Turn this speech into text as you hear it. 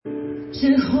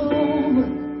Jehovah,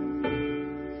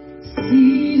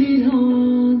 seated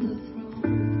on the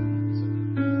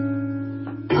throne.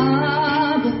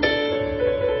 Abba,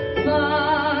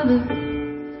 Father,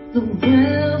 the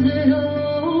well that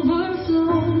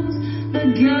overflows, the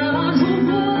God who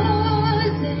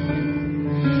was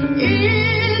and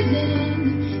is and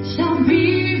shall be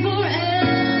forevermore.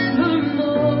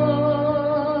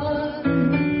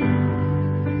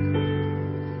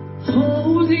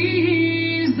 Holy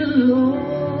is the Lord.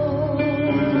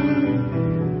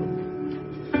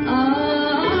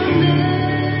 Amen.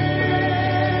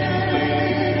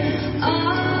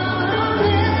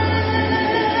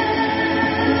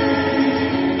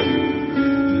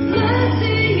 Amen.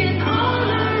 Blessing and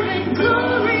honor and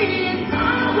glory and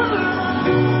power.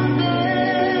 Amen.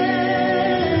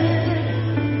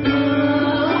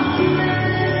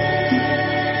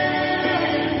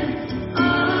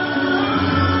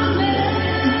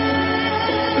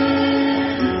 Amen.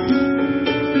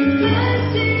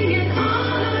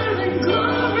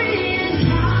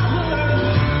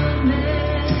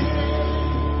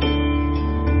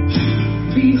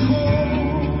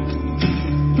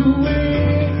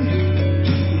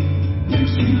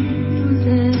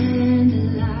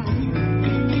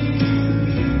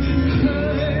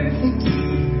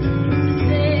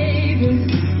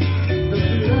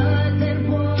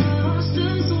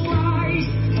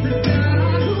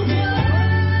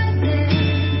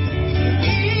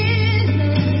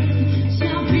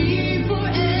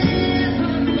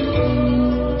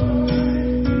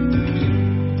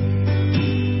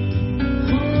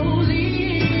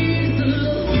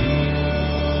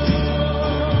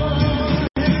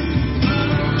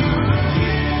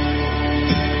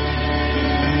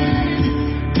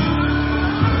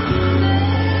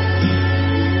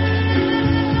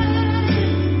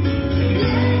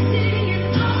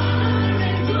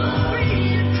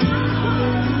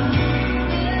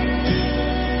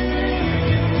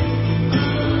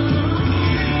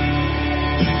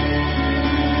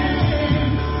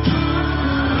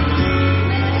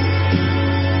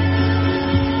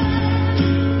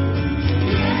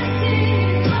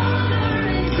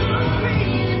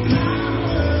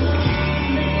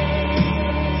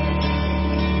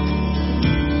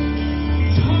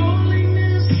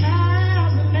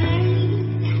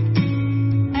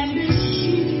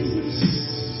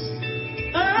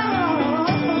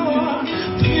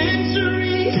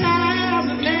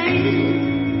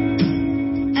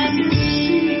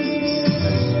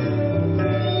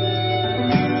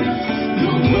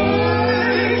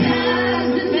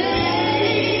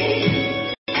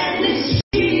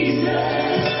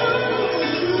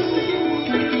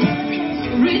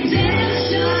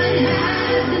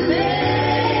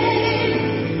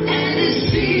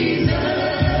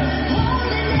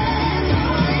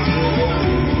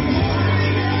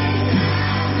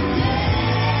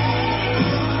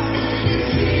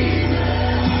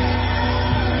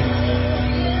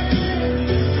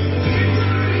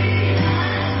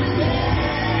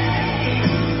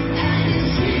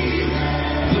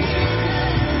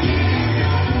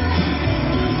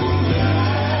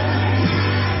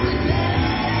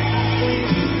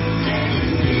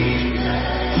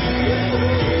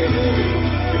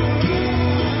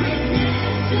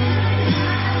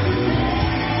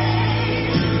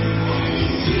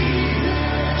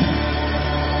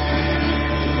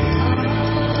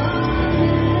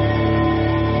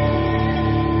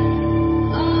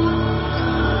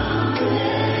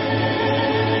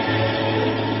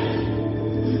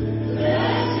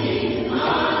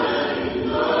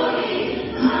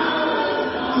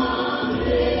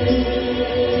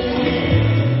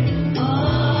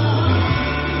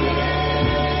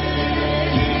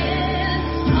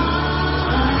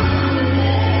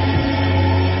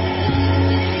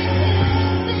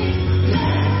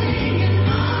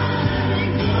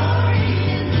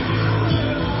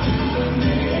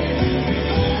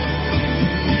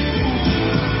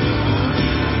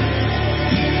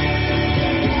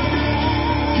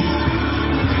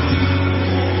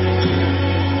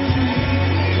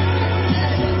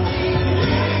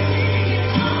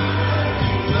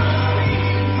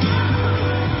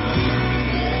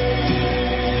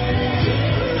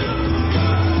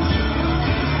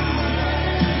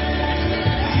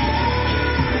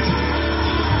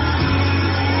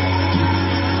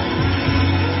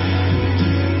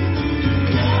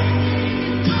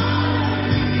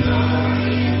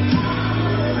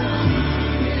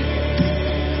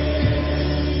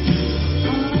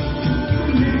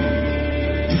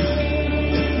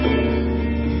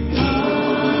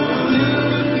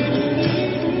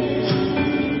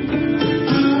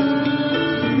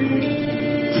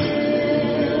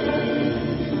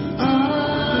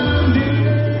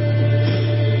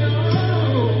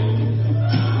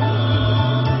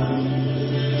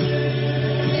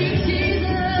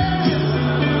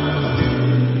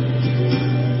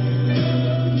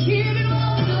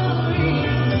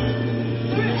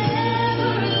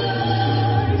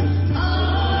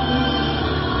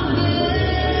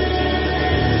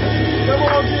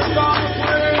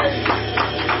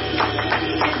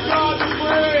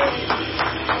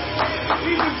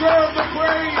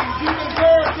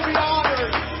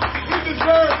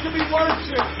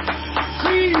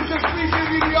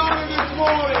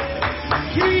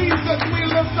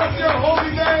 lift up your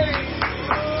holy name.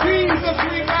 Jesus,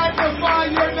 we magnify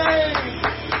your name.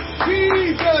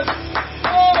 Jesus,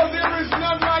 oh, there is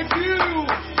none like you.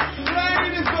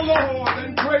 Great is the Lord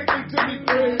and greatly to be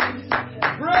praised.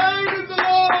 Great is the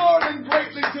Lord and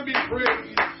greatly to be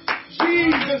praised.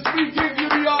 Jesus, we give you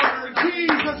the honor.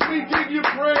 Jesus, we give you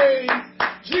praise.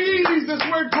 Jesus,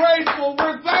 we're grateful.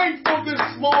 We're thankful this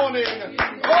morning.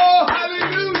 Oh,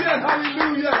 hallelujah,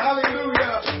 hallelujah,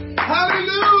 hallelujah.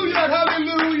 Hallelujah,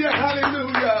 hallelujah,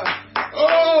 hallelujah.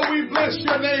 Oh, we bless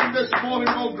your name this morning,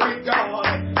 oh great God.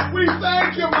 We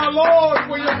thank you, my Lord,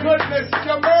 for your goodness,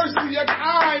 your mercy, your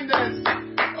kindness.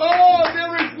 Oh,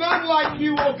 there is none like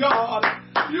you, oh God.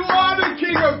 You are the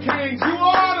King of Kings. You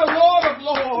are the Lord of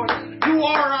Lords. You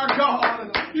are our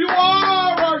God. You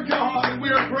are our God. And we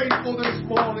are grateful this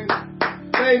morning.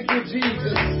 Thank you,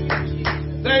 Jesus.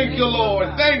 Thank you, Lord.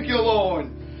 Thank you, Lord.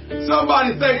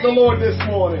 Somebody thank the Lord this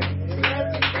morning.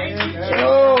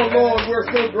 Oh, Lord, we're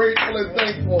so grateful and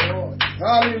thankful.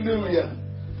 Hallelujah.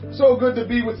 So good to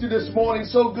be with you this morning.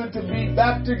 So good to be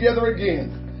back together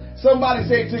again. Somebody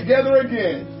say together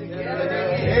again.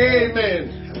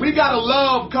 Amen. We got to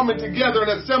love coming together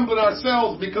and assembling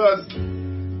ourselves, because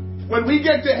when we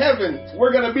get to heaven,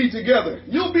 we're going to be together.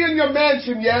 You'll be in your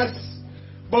mansion, yes,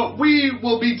 but we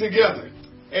will be together.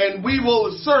 And we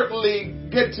will certainly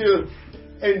get to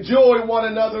enjoy one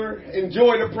another,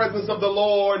 enjoy the presence of the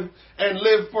Lord, and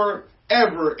live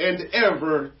forever and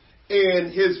ever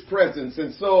in His presence.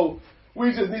 And so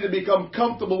we just need to become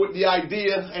comfortable with the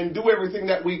idea and do everything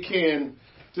that we can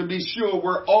to be sure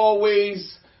we're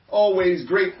always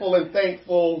grateful and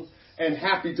thankful and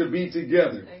happy to be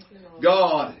together.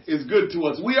 God is good to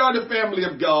us. We are the family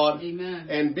of God. Amen.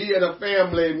 And being a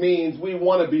family means we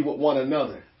want to be with one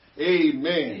another.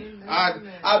 Amen.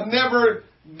 I've never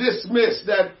dismissed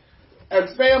that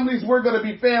as families, we're going to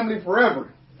be family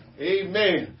forever.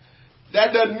 Amen.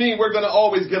 That doesn't mean we're going to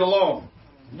always get along,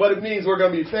 but it means we're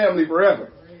going to be family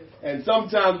forever. And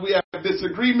sometimes we have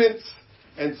disagreements,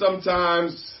 and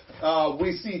sometimes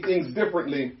we see things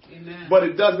differently. Amen. But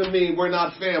it doesn't mean we're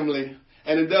not family,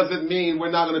 and it doesn't mean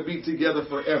we're not going to be together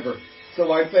forever.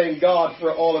 So I thank God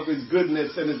for all of His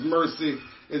goodness and His mercy,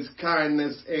 His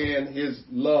kindness, and His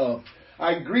love.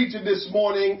 I greet you this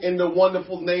morning in the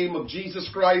wonderful name of Jesus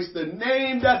Christ, the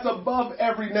name that's above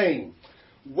every name.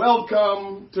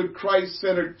 Welcome to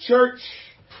Christ-Centered Church,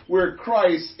 where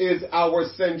Christ is our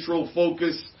central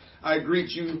focus. I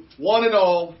greet you one and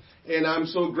all, and I'm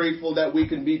so grateful that we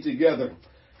can be together.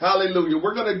 Hallelujah.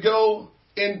 We're going to go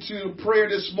into prayer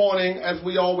this morning, as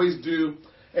we always do,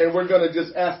 and we're going to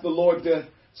just ask the Lord to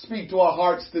speak to our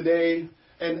hearts today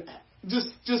and just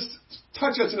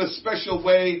touch us in a special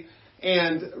way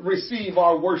and receive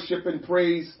our worship and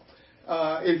praise.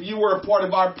 If you were a part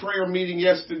of our prayer meeting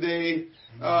yesterday,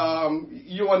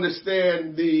 you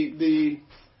understand the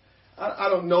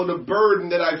burden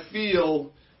that I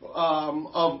feel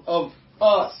of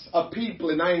us, a people,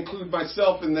 and I include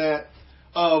myself in that,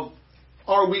 of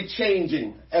are we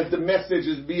changing as the message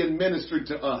is being ministered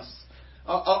to us?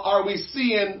 Are we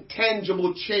seeing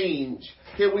tangible change?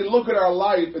 Can we look at our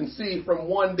life and see from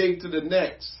one day to the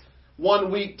next,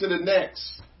 1 week to the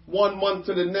next, 1 month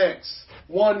to the next,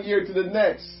 1 year to the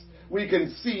next? We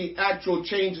can see actual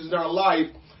changes in our life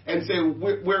and say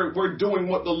we're doing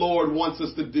what the Lord wants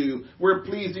us to do. We're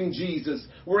pleasing Jesus.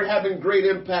 We're having great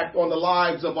impact on the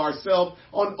lives of ourselves,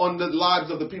 on the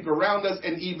lives of the people around us,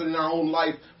 and even in our own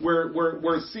life.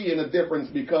 We're seeing a difference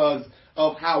because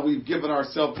of how we've given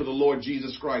ourselves to the Lord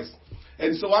Jesus Christ.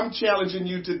 And so I'm challenging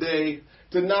you today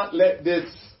to not let this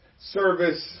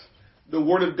service, the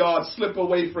Word of God, slip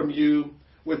away from you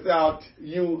without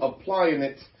you applying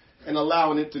it and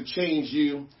allowing it to change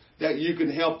you, that you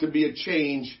can help to be a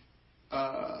change,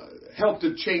 help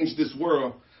to change this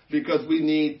world, because we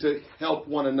need to help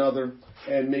one another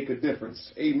and make a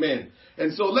difference. Amen.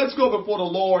 And so let's go before the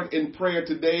Lord in prayer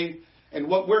today. And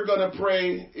what we're going to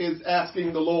pray is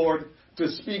asking the Lord to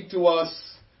speak to us,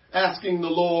 asking the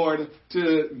Lord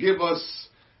to give us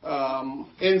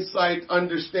insight,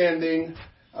 understanding,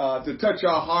 to touch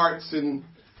our hearts.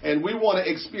 And we want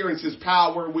to experience His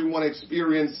power. We want to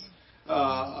experience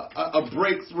a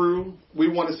breakthrough. We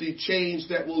want to see change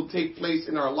that will take place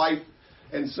in our life.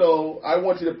 And so I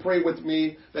want you to pray with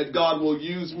me that God will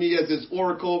use me as His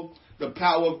oracle. The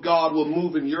power of God will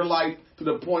move in your life to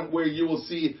the point where you will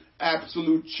see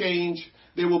absolute change.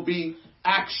 There will be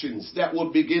actions that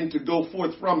will begin to go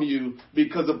forth from you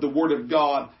because of the Word of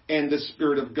God and the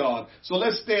Spirit of God. So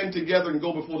let's stand together and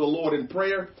go before the Lord in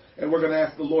prayer. And we're going to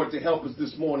ask the Lord to help us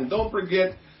this morning. Don't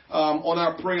forget, on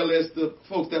our prayer list, the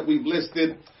folks that we've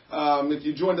listed. If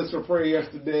you joined us for prayer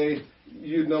yesterday,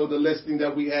 You know the listing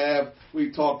that we have.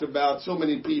 We talked about so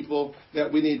many people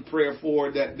that we need prayer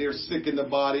for, that they're sick in the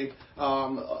body.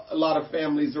 A lot of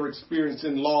families are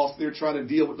experiencing loss. They're trying to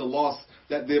deal with the loss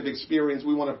that they've experienced.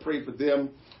 We want to pray for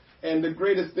them. And the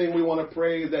greatest thing we want to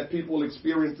pray is that people will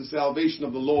experience the salvation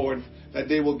of the Lord, that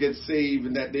they will get saved,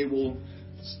 and that they will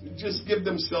just give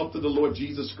themselves to the Lord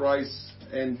Jesus Christ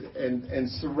and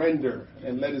surrender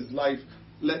and let His life,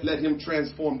 let Him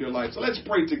transform their life. So let's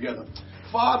pray together.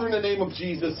 Father, in the name of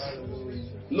Jesus,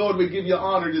 Lord, we give you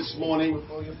honor this morning.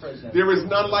 There is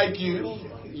none like you.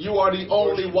 You are the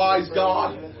only wise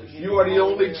God. You are the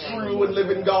only true and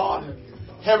living God.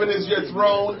 Heaven is your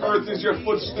throne. Earth is your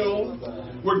footstool.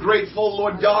 We're grateful,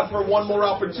 Lord God, for one more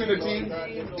opportunity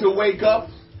to wake up,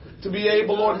 to be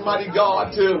able, Lord Almighty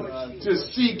God, to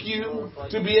seek you,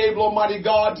 to be able, Almighty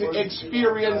God, to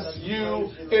experience you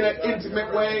in an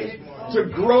intimate way, to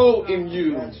grow in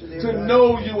you, to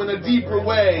know you in a deeper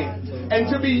way, and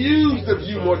to be used of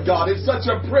you, Lord God. It's such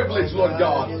a privilege, Lord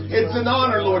God. It's an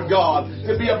honor, Lord God,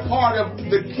 to be a part of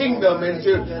the kingdom and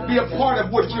to be a part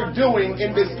of what you're doing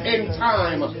in this end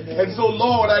time. And so,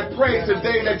 Lord, I pray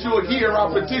today that you'll hear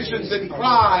our petitions and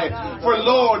cry for,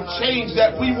 Lord, change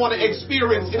that we want to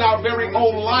experience in our very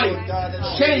own life,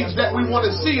 change that we want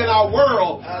to see in our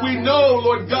world. We know,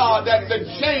 Lord God, that the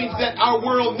change that our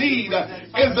world needs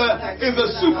is a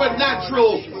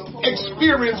supernatural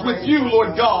experience with you,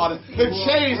 Lord God. The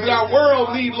change that our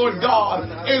world needs, Lord God,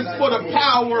 is for the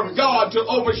power of God to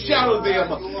overshadow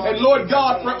them. And Lord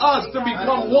God, for us to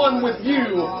become one with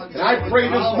you. And I pray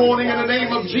this morning in the name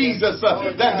of Jesus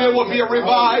that there will be a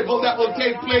revival that will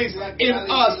take place in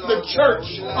us, the church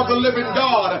of the living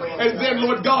God. And then,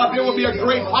 Lord God, there will be a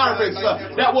great harvest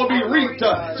that will be reaped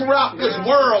throughout this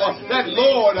world. That,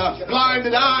 Lord,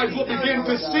 blinded eyes will begin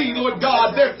to see, Lord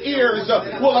God. Deaf ears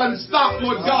will unstop,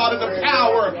 Lord God. And the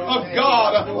power of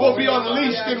God will be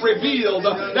unleashed and revealed.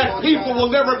 That people will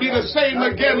never be the same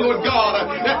again, Lord God.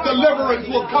 That deliverance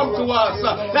will come to us.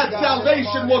 That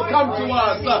salvation will come to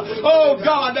us. Oh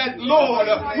God, that Lord,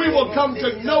 we will come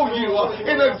to know you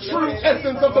in a true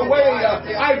essence of the way.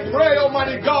 I pray,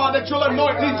 Almighty God, that you'll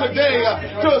anoint me today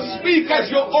to speak as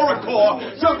your oracle,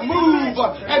 to move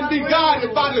and be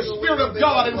guided by the Spirit of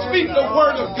God and speak the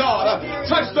word of God.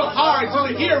 Touch the hearts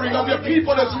and the hearing of your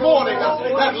people this morning.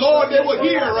 That Lord, they will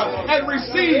hear and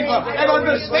receive and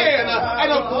understand and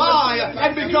apply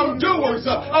and become doers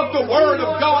of the word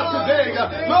of God today.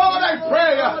 Lord, I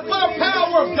pray for the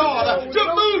power of God to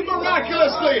move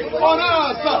miraculously on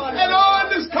us and on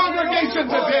this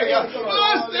congregation today.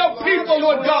 Bless their people,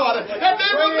 Lord God, and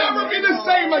they will never be the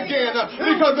same again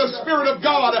because the Spirit of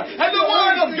God and the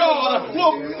Word of God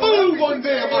will move on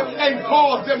them and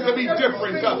cause them to be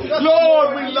different.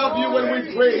 Lord, we love you and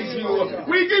we praise you.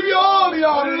 We give you all the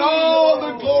honor and all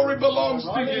the glory belongs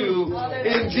to you.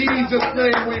 In Jesus'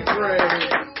 name we pray.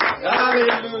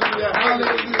 Hallelujah,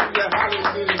 hallelujah,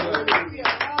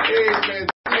 hallelujah. Amen.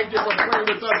 Thank you for praying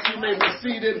with us. You may be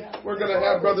seated. We're going to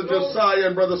have Brother Josiah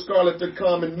and Brother Scarlett to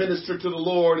come and minister to the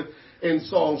Lord in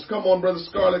songs. Come on, Brother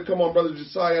Scarlett. Come on, Brother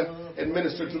Josiah, and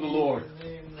minister to the Lord.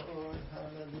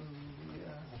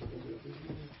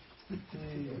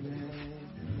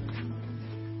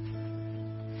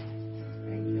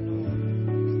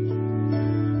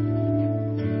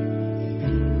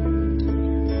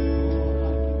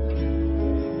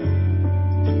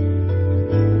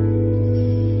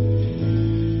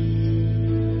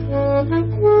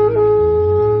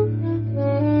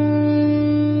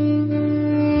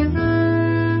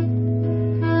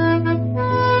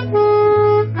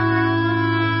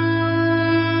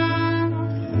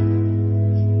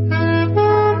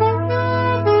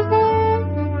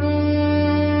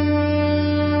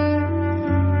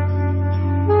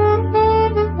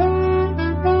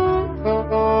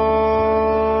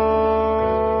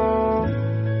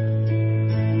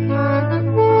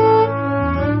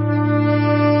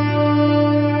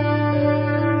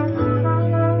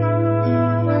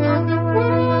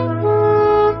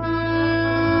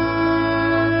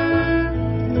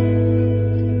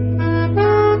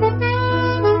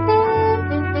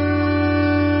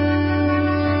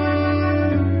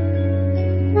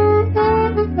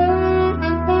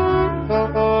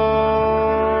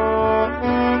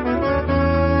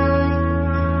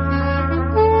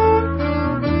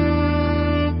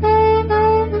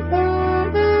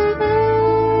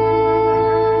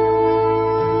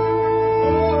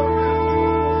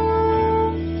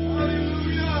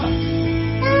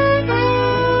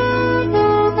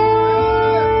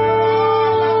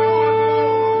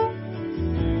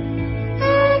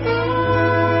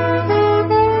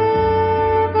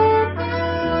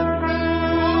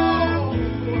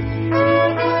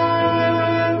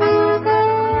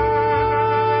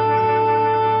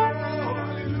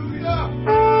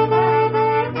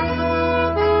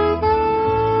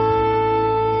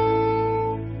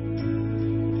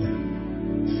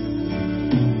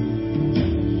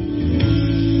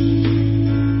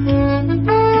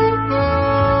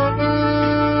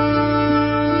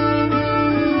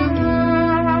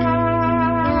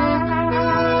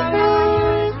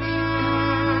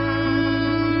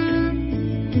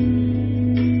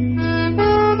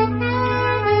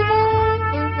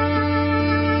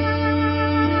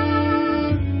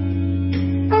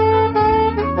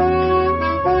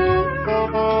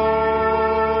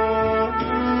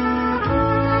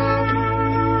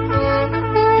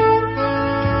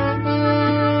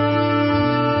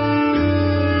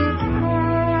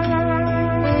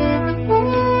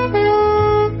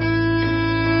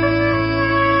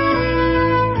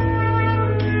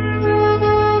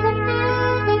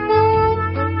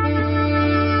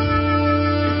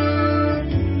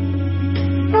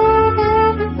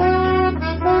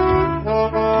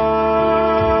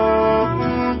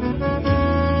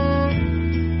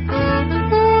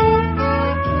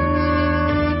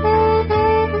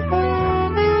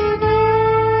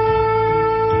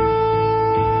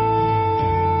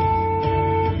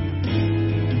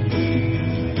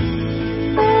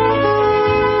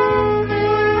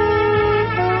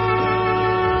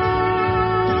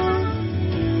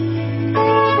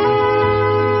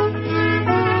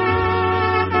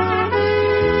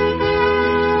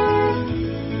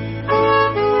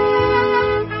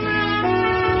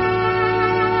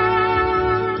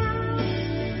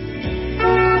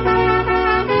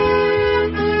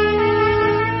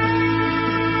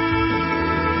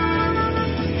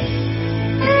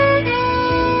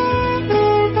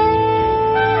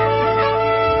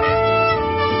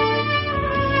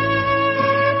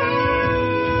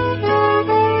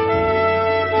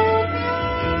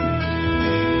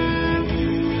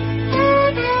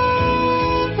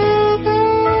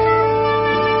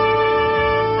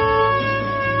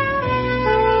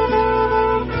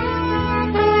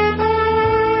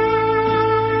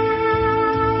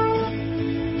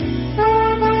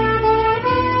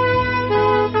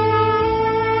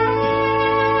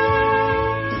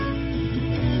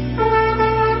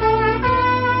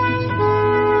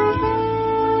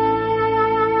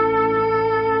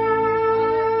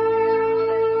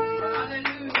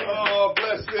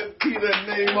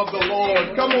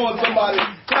 somebody.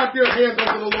 Clap your hands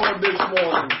unto the Lord this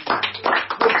morning.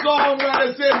 The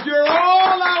songwriter says, you're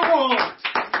all I want.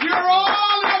 You're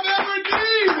all I've ever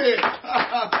needed.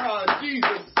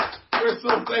 Jesus, we're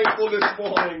so thankful this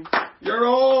morning. You're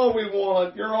all we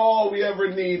want. You're all we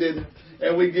ever needed.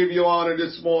 And we give you honor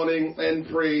this morning and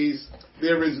praise.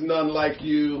 There is none like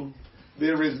you.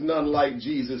 There is none like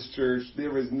Jesus, church.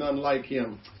 There is none like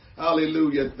him.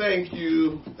 Hallelujah. Thank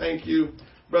you. Thank you,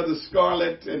 Brother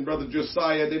Scarlett and Brother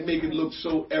Josiah. They make it look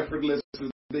so effortless as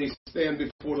they stand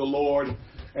before the Lord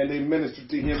and they minister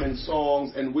to him in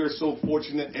songs. And we're so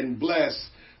fortunate and blessed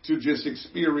to just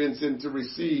experience and to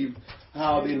receive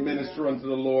how they minister unto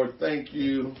the Lord. Thank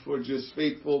you for just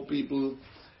faithful people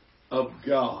of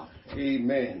God.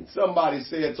 Amen. Somebody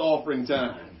say it's offering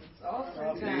time.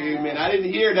 Amen. I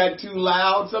didn't hear that too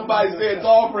loud. Somebody say it's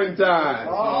offering time.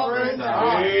 Offering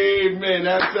time. Amen.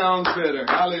 That sounds better.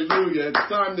 Hallelujah. It's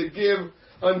time to give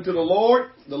unto the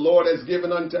Lord. The Lord has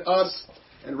given unto us.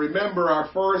 And remember, our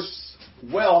first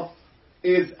wealth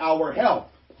is our health.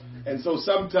 And so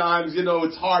sometimes,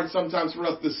 it's hard sometimes for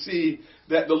us to see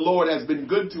that the Lord has been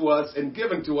good to us and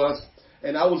given to us.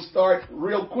 And I will start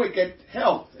real quick at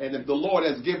health. And if the Lord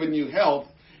has given you health,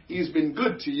 he's been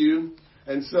good to you.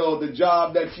 And so the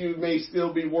job that you may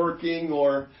still be working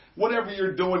or whatever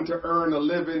you're doing to earn a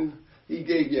living, he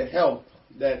gave you health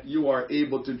that you are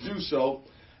able to do so.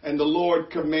 And the Lord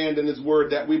commanded in his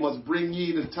word that we must bring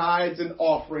ye the tithes and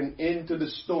offering into the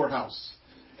storehouse.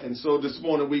 And so this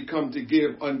morning we come to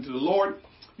give unto the Lord.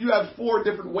 You have 4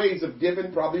 different ways of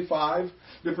giving, probably 5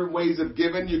 different ways of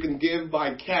giving. You can give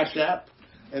by Cash App.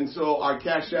 And so our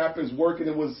Cash App is working.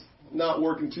 It was not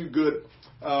working too good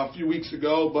a few weeks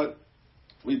ago, but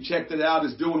we've checked it out.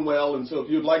 It's doing well. And so if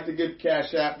you'd like to give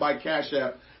Cash App by Cash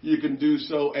App, you can do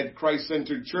so at Christ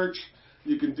Centered Church.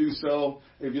 You can do so.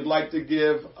 If you'd like to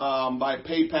give by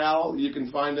PayPal, you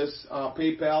can find us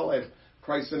PayPal at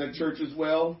Christ Centered Church as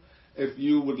well. If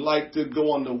you would like to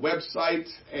go on the website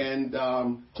and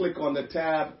click on the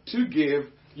tab to give,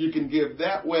 you can give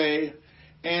that way.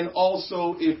 And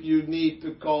also, if you need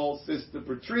to call Sister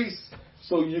Patrice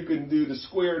so you can do the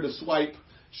square, the swipe,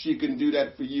 she can do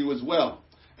that for you as well.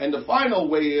 And the final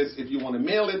way is if you want to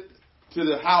mail it to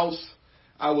the house,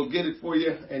 I will get it for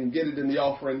you and get it in the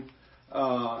offering.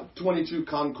 22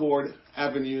 Concord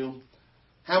Avenue,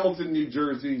 Hamilton, New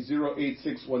Jersey,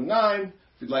 08619.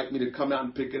 If you'd like me to come out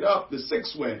and pick it up, the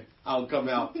 6th way, I'll come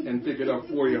out and pick it up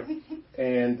for you.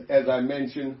 And as I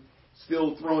mentioned,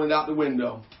 still throwing it out the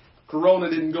window. Corona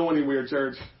didn't go anywhere,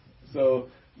 church. So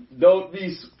don't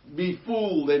be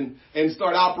fooled and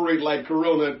start operating like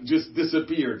Corona just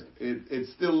disappeared.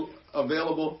 It's still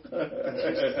available.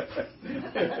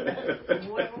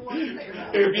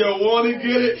 If you want to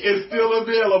get it, it's still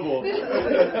available.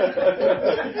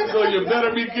 So you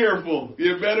better be careful.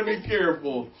 You better be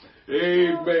careful.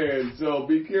 Amen. So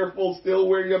be careful. Still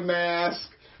wear your mask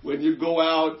when you go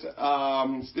out.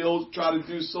 Still try to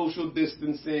do social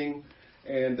distancing.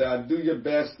 And do your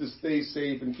best to stay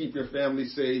safe and keep your family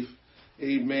safe.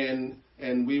 Amen.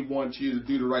 And we want you to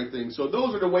do the right thing. So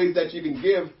those are the ways that you can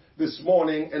give this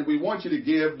morning. And we want you to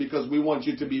give because we want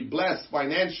you to be blessed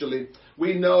financially.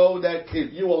 We know that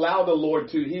if you allow the Lord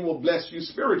to, he will bless you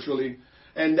spiritually.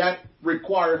 And that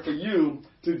requires for you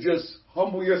to just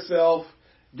humble yourself,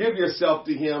 give yourself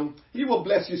to him. He will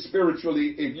bless you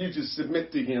spiritually if you just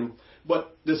submit to him.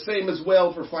 But the same as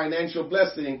well for financial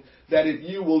blessing, that if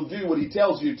you will do what he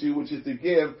tells you to, which is to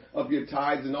give of your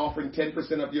tithes and offering 10%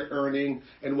 of your earning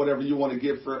and whatever you want to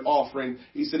give for offering.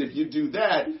 He said if you do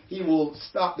that, he will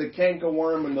stop the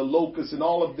cankerworm and the locust and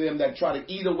all of them that try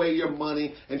to eat away your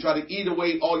money and try to eat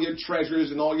away all your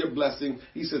treasures and all your blessing.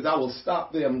 He says, I will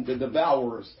stop them, the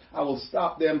devourers. I will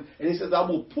stop them. And he says, I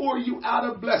will pour you out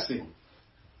a blessing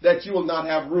that you will not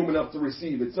have room enough to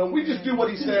receive it. So we just do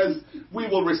what he says, we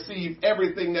will receive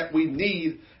everything that we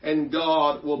need, and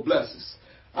God will bless us.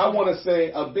 I want to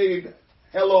say a big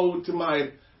hello to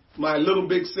my little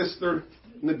big sister,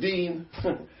 Nadine.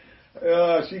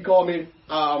 She called me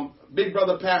Big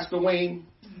Brother Pastor Wayne.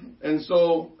 And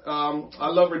so I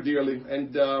love her dearly,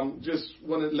 and just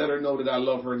want to let her know that I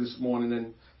love her this morning,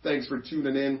 and thanks for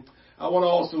tuning in. I want to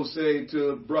also say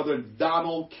to Brother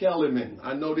Donald Kellerman.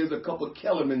 I know there's a couple of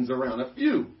Kellermans around, a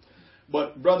few.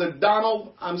 But Brother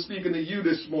Donald, I'm speaking to you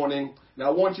this morning. And I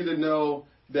want you to know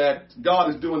that God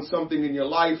is doing something in your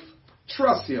life.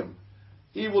 Trust him.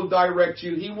 He will direct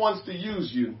you. He wants to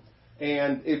use you.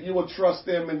 And if you will trust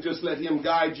him and just let him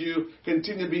guide you,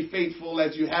 continue to be faithful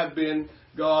as you have been,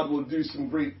 God will do some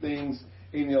great things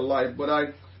in your life. But I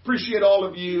appreciate all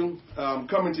of you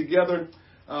coming together.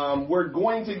 We're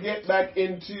going to get back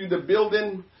into the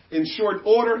building in short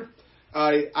order.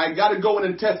 I got to go in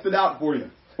and test it out for you.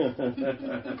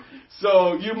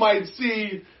 So you might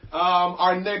see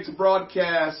our next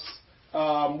broadcast.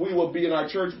 We will be in our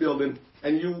church building,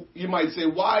 and you might say,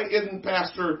 why isn't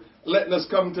Pastor letting us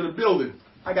come to the building?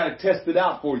 I got to test it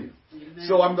out for you. Amen.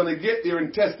 So I'm going to get there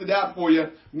and test it out for you.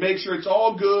 Make sure it's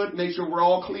all good. Make sure we're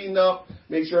all cleaned up.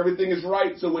 Make sure everything is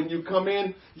right. So when you come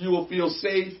in, you will feel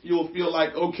safe. You will feel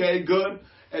like, okay, good.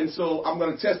 And so I'm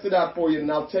going to test it out for you,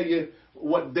 and I'll tell you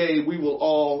what day we will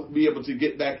all be able to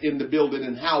get back in the building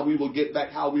and how we will get back,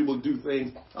 how we will do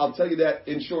things. I'll tell you that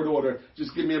in short order.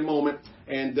 Just give me a moment,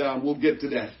 and we'll get to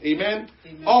that. Amen?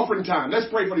 Amen. Offering time.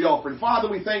 Let's pray for the offering. Father,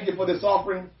 we thank you for this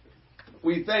offering.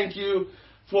 We thank you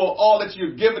for all that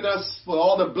you've given us, for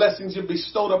all the blessings you've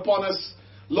bestowed upon us.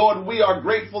 Lord, we are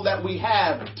grateful that we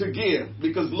have to give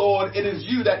because, Lord, it is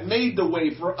you that made the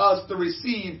way for us to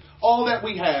receive all that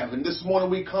we have. And this morning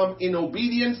we come in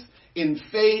obedience, in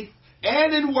faith,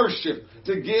 and in worship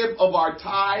to give of our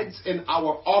tithes and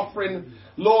our offering.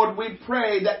 Lord, we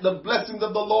pray that the blessings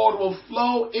of the Lord will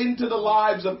flow into the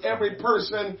lives of every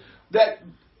person that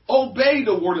obey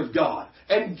the word of God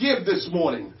and give this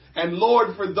morning. And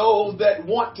Lord, for those that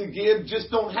want to give, just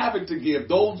don't have it to give.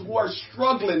 Those who are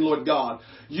struggling, Lord God,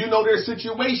 you know their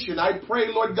situation. I pray,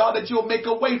 Lord God, that you'll make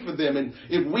a way for them. And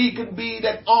if we can be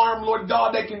that arm, Lord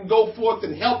God, that can go forth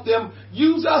and help them,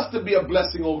 use us to be a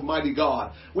blessing, Almighty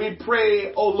God. We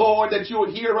pray, oh Lord, that you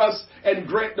will hear us and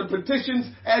grant the petitions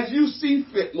as you see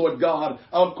fit, Lord God,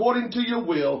 according to your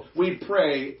will. We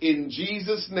pray in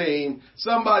Jesus' name.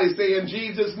 Somebody say in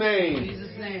Jesus' name.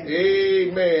 Jesus' name.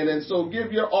 Amen. And so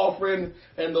give your offering,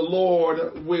 and the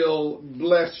Lord will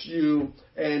bless you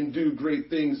and do great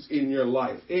things in your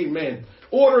life. Amen.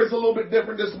 Order is a little bit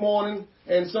different this morning,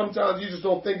 and sometimes you just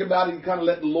don't think about it. You kind of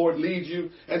let the Lord lead you.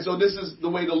 And so this is the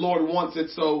way the Lord wants it,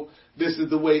 so this is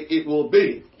the way it will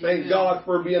be. Thank God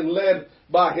for being led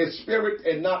by His Spirit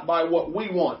and not by what we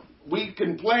want. We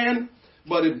can plan,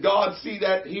 but if God see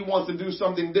that He wants to do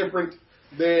something different,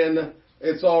 then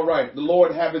it's all right. The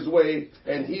Lord have His way,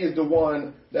 and He is the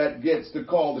one that gets to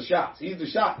call the shots. He's the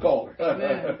shot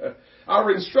caller.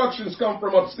 Our instructions come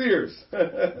from upstairs. Amen.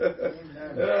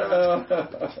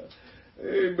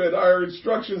 Our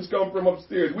instructions come from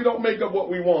upstairs. We don't make up what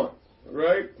we want,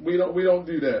 right? We don't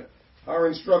do that. Our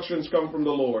instructions come from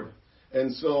the Lord.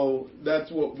 And so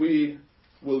that's what we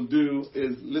will do,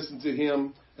 is listen to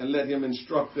Him and let Him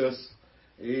instruct us.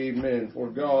 Amen. For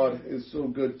God is so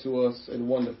good to us and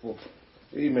wonderful.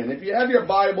 Amen. If you have your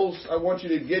Bibles, I want you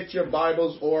to get your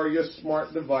Bibles or your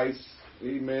smart device.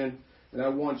 Amen. And I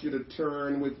want you to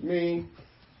turn with me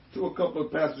to a couple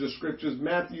of passages of scriptures.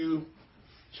 Matthew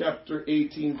chapter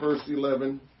 18, verse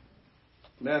 11.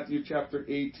 Matthew chapter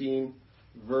 18,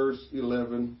 verse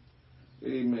 11.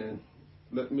 Amen.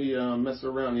 Let me mess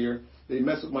around here. They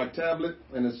mess with my tablet,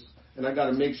 and I got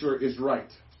to make sure it's right.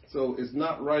 So it's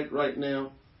not right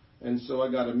now, and so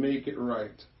I got to make it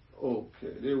right.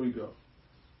 Okay, there we go.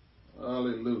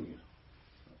 Hallelujah.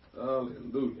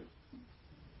 Hallelujah.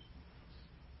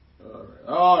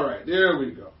 All right. There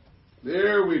we go.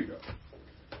 There we go.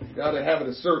 Got to have it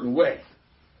a certain way.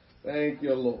 Thank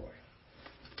you, Lord.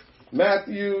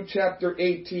 Matthew chapter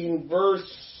 18,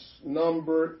 verse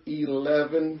number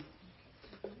 11.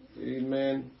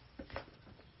 Amen.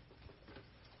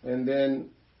 And then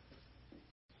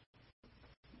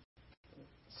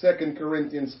 2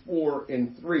 Corinthians 4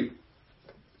 and 3.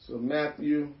 So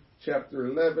Matthew chapter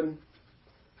 11,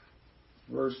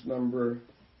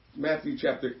 Matthew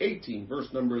chapter 18, verse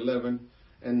number 11,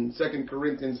 and 2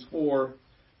 Corinthians 4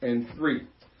 and 3.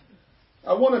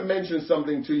 I want to mention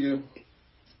something to you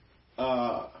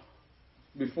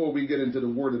before we get into the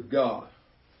Word of God.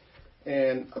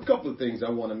 And a couple of things I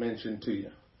want to mention to you.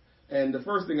 And the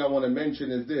first thing I want to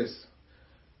mention is this.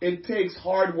 It takes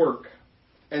hard work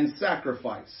and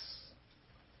sacrifice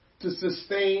to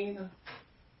sustain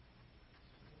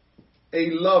a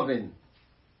loving,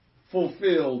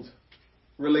 fulfilled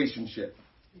relationship.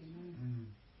 Mm-hmm.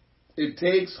 It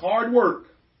takes hard work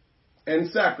and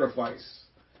sacrifice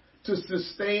to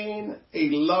sustain a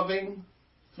loving,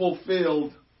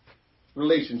 fulfilled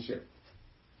relationship.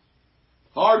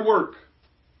 Hard work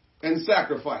and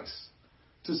sacrifice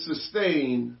to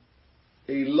sustain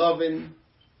a loving,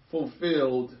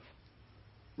 fulfilled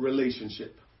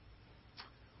relationship.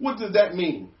 What does that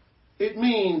mean? It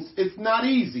means it's not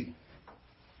easy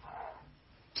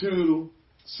to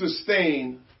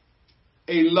sustain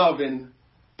a loving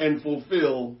and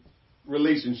fulfilled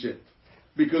relationship,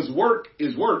 because work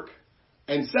is work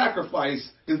and sacrifice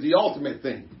is the ultimate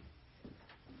thing.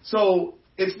 So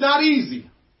it's not easy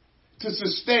to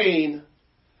sustain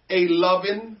a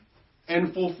loving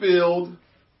and fulfilled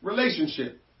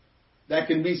relationship. That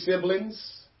can be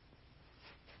siblings.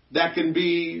 That can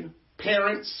be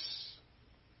parents.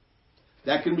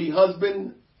 That can be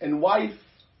husband and wife.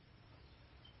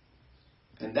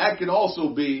 And that can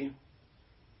also be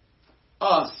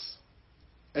us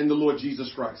and the Lord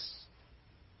Jesus Christ.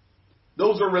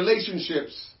 Those are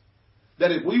relationships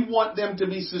that if we want them to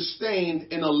be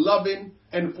sustained in a loving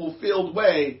and fulfilled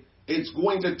way, it's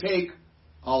going to take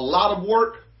a lot of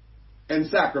work and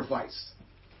sacrifice.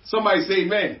 Somebody say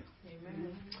amen.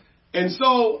 Amen. And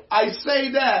so I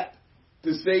say that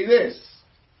to say this.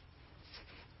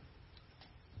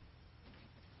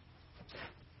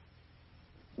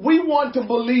 We want to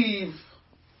believe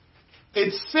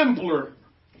it's simpler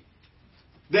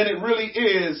than it really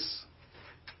is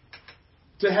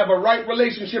to have a right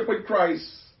relationship with Christ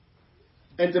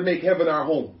and to make heaven our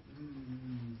home.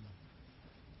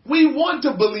 We want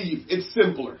to believe it's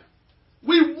simpler.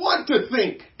 We want to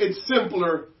think it's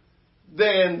simpler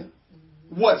than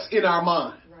what's in our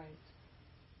mind. Right.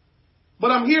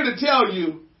 But I'm here to tell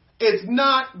you, it's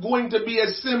not going to be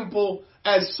as simple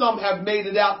as some have made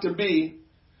it out to be,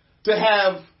 to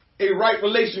have a right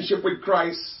relationship with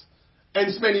Christ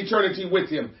and spend eternity with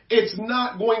Him. It's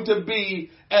not going to be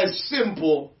as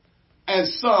simple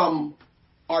as some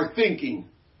are thinking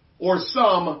or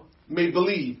some may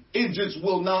believe. It just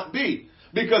will not be.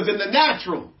 Because in the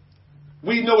natural,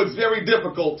 we know it's very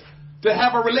difficult to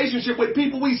have a relationship with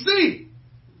people we see.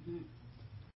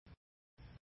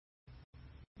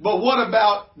 But what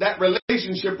about that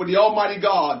relationship with the Almighty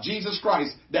God, Jesus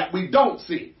Christ, that we don't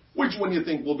see? Which one do you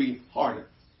think will be harder?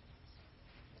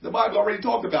 The Bible already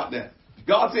talked about that.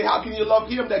 God said, how can you love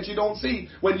Him that you don't see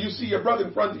when you see your brother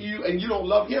in front of you and you don't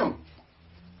love him?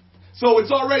 So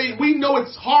it's already, we know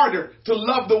it's harder to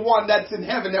love the one that's in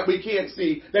heaven that we can't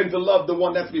see than to love the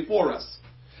one that's before us.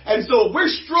 And so if we're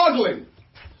struggling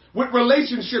with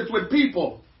relationships with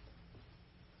people,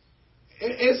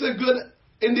 it's a good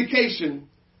indication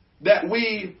that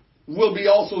we will be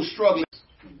also struggling.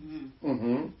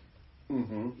 Amen.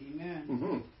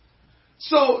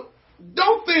 So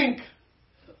don't think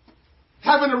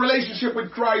having a relationship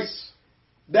with Christ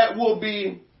that will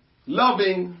be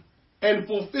loving and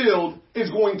fulfilled is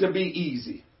going to be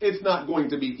easy. It's not going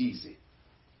to be easy.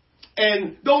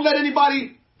 And don't let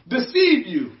anybody deceive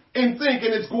you in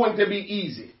thinking it's going to be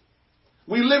easy.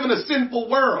 We live in a sinful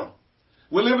world.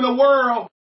 We live in a world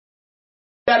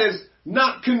that is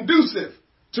not conducive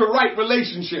to right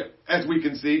relationship, as we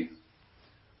can see.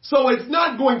 So it's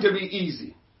not going to be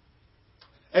easy.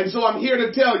 And so I'm here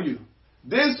to tell you,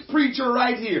 this preacher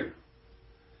right here,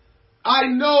 I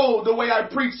know the way I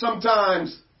preach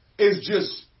sometimes is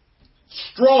just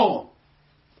strong.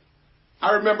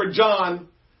 I remember John,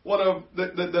 one of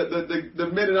the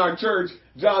men in our church,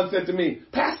 John said to me,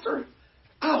 Pastor,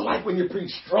 I don't like when you preach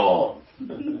strong.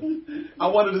 I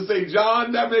wanted to say,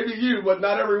 John, that may be you, but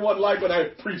not everyone likes when I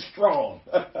preach strong.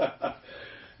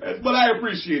 But I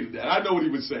appreciated that. I know what he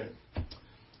was saying.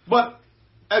 But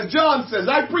as John says,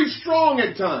 I preach strong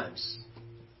at times.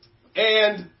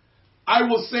 And I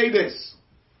will say this.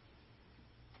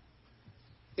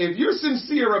 If you're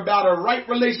sincere about a right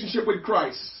relationship with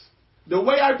Christ, the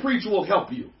way I preach will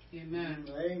help you. Amen.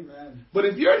 Amen. But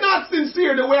if you're not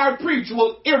sincere, the way I preach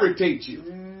will irritate you.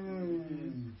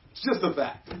 It's just a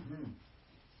fact.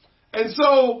 And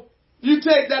so you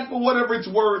take that for whatever it's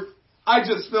worth. I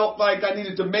just felt like I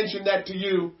needed to mention that to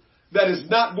you, that it's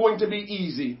not going to be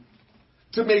easy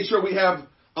to make sure we have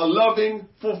a loving,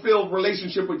 fulfilled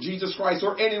relationship with Jesus Christ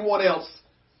or anyone else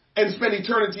and spend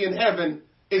eternity in heaven.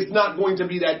 Is not going to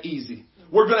be that easy.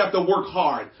 We're going to have to work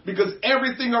hard because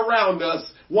everything around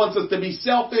us wants us to be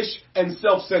selfish and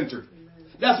self-centered.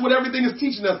 That's what everything is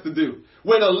teaching us to do.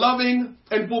 When a loving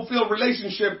and fulfilled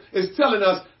relationship is telling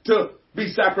us to be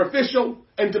sacrificial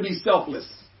and to be selfless.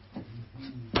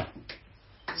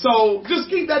 So just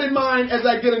keep that in mind as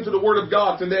I get into the Word of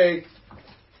God today.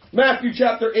 Matthew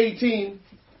chapter 18,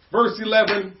 verse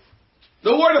 11.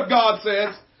 The Word of God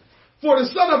says, For the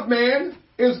Son of Man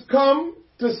is come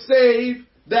to save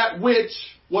that which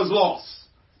was lost.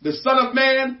 The Son of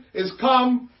Man is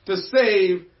come to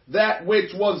save that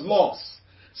which was lost.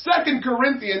 2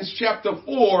 Corinthians chapter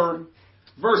 4,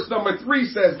 verse number 3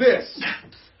 says this,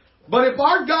 But if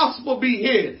our gospel be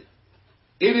hid,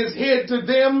 it is hid to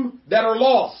them that are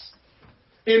lost,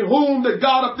 in whom the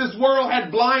God of this world had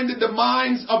blinded the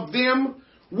minds of them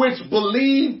which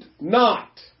believed not,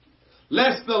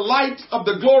 lest the light of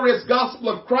the glorious gospel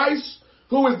of Christ,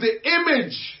 who is the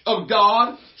image of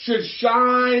God, should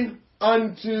shine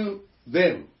unto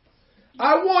them.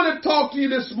 I want to talk to you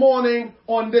this morning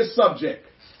on this subject.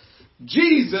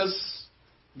 Jesus,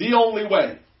 the only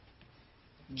way.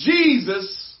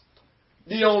 Jesus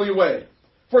the only way.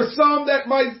 For some, that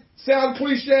might sound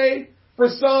cliche. For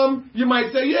some, you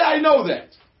might say, yeah, I know that.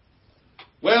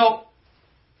 Well,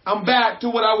 I'm back to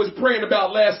what I was praying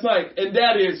about last night, and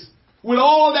that is, with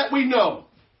all that we know,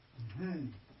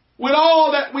 with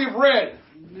all that we've read,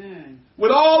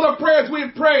 with all the prayers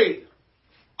we've prayed,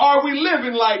 are we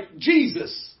living like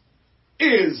Jesus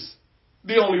is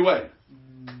the only way?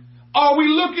 Are we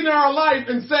looking at our life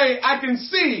and saying, I can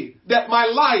see that my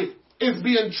life is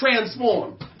being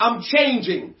transformed. I'm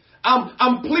changing.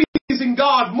 I'm pleasing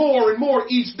God more and more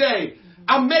each day.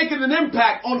 I'm making an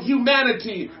impact on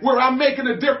humanity where I'm making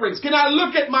a difference. Can I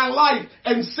look at my life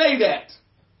and say that?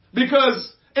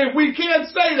 Because if we can't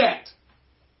say that,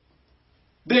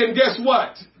 then guess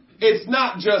what? It's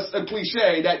not just a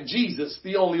cliche that Jesus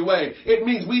the only way. It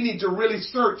means we need to really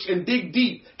search and dig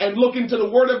deep and look into the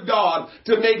Word of God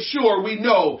to make sure we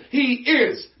know He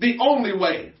is the only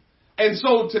way. And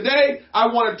so today I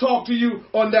want to talk to you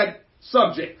on that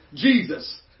subject,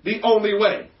 Jesus, the only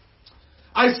way.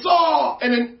 I saw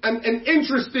an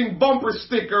interesting bumper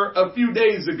sticker a few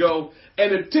days ago,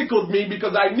 and it tickled me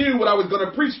because I knew what I was going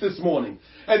to preach this morning.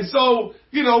 And so,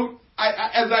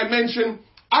 as I mentioned,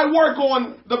 I work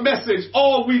on the message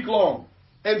all week long.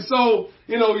 And so,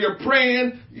 you're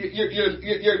praying,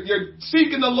 you're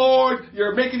seeking the Lord,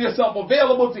 you're making yourself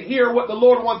available to hear what the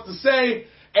Lord wants to say.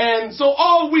 And so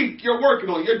all week you're working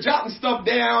on it. You're jotting stuff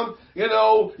down, you're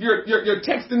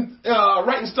texting,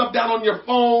 writing stuff down on your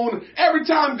phone. Every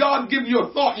time God gives you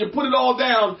a thought, you put it all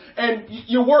down and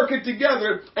you work it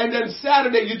together. And then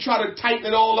Saturday you try to tighten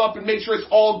it all up and make sure it's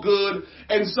all good.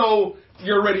 And so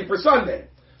you're ready for Sunday.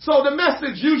 So the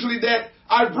message usually that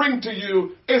I bring to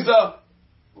you is a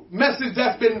message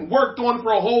that's been worked on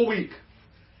for a whole week.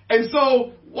 And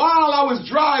so while I was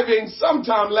driving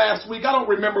sometime last week, I don't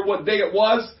remember what day it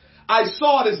was, I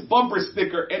saw this bumper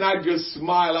sticker and I just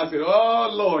smiled. I said, oh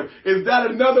Lord, is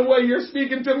that another way you're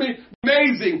speaking to me?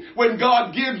 Amazing when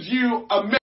God gives you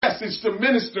a message to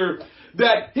minister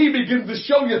that He begins to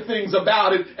show you things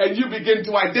about it and you begin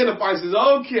to identify and says,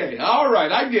 okay, all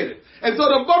right, I get it. And so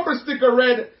the bumper sticker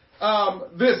read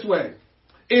this way.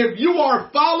 If you are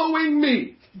following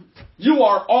me, you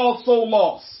are also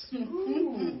lost.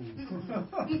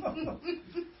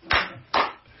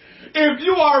 If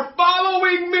you are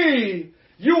following me,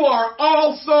 you are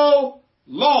also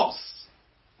lost.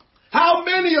 How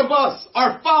many of us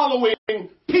are following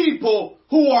people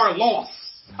who are lost?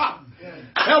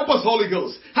 Help us, Holy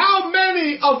Ghost. How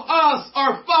many of us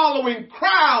are following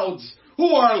crowds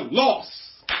who are lost?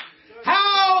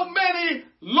 How many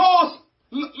lost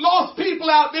people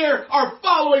out there are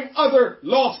following other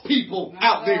lost people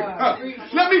out there?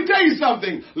 Let me tell you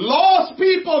something. Lost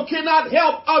people cannot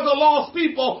help other lost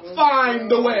people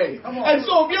find the way. And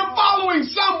so if you're following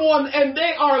someone and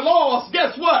they are lost,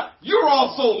 guess what? You're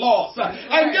also lost.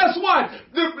 And guess what?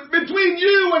 Between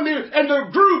you and the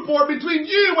group, or between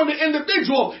you and the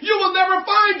individual, you will never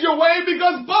find your way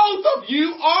because both of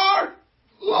you are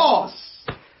lost.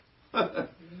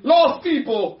 Lost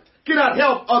people cannot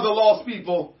help other lost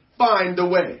people find the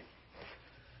way.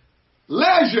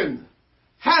 Legend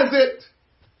has it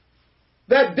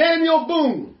that Daniel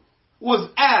Boone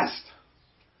was asked,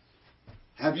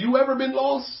 have you ever been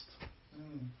lost?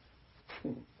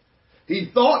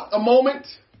 He thought a moment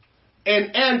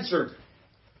and answered,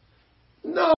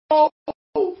 no,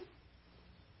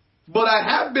 but I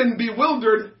have been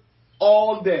bewildered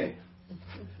all day.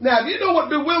 Now, if you know what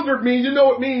bewildered means, you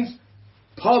know it means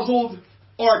puzzled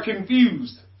or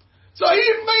confused. So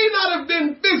he may not have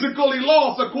been physically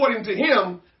lost according to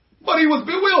him, but he was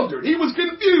bewildered. He was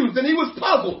confused and he was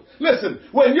puzzled. Listen,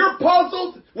 when you're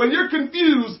puzzled, when you're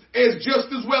confused, it's just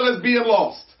as well as being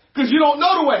lost. Because you don't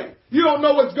know the way. You don't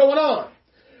know what's going on.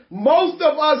 Most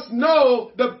of us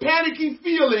know the panicky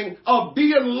feeling of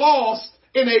being lost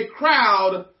in a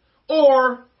crowd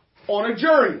or on a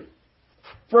journey.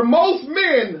 For most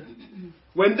men,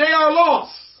 when they are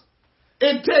lost,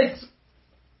 it takes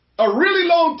a really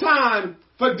long time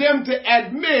for them to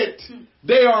admit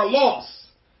they are lost.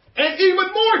 And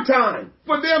even more time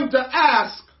for them to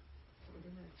ask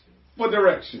for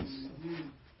directions.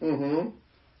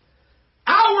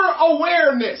 Our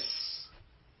awareness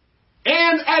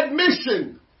and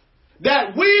admission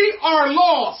that we are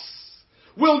lost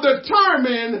will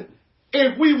determine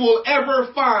if we will ever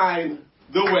find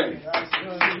the way.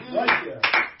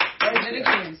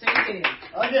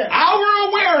 Our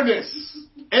awareness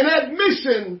and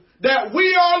admission that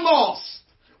we are lost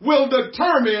will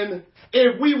determine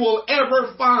if we will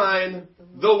ever find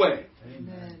the way.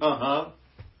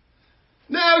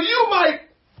 Now you might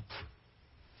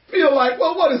feel like,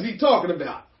 well, what is he talking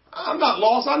about? I'm not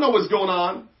lost. I know what's going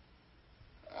on.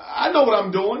 I know what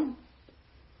I'm doing.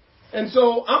 And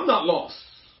so I'm not lost.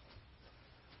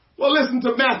 Well, listen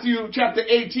to Matthew chapter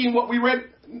 18, what we read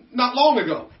not long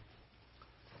ago.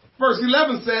 Verse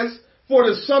 11 says, "For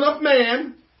the Son of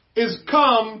Man is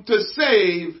come to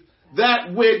save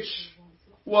that which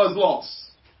was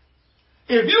lost."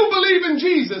 If you believe in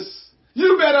Jesus,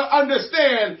 you better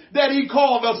understand that he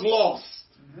called us lost.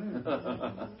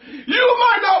 You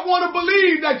might not want to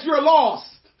believe that you're lost,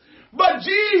 but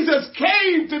Jesus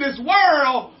came to this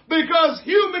world because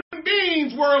human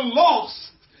beings were lost.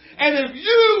 And if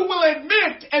you will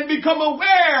admit and become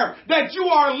aware that you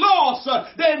are lost,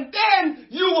 then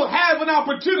you will have an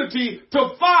opportunity to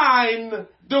find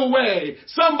the way.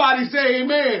 Somebody say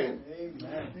amen.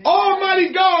 Amen.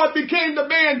 Almighty God became the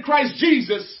man Christ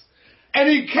Jesus, and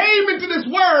he came into this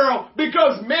world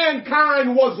because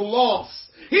mankind was lost.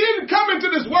 He didn't come into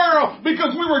this world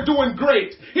because we were doing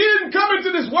great. He didn't come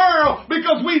into this world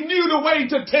because we knew the way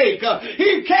to take.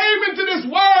 He came into this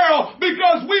world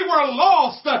because we were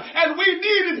lost and we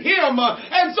needed him.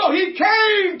 And so he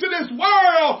came to this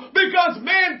world because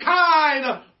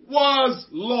mankind was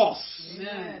lost.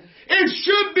 Amen. It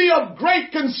should be of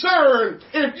great concern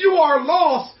if you are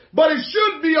lost, but it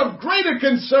should be of greater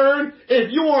concern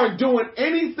if you aren't doing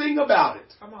anything about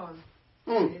it. Come on.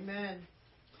 Amen.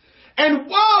 And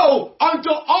woe unto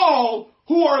all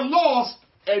who are lost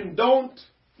and don't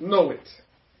know it.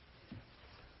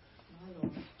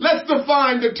 Let's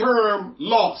define the term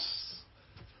lost.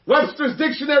 Webster's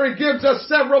dictionary gives us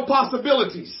several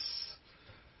possibilities.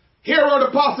 Here are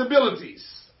the possibilities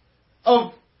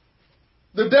of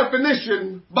the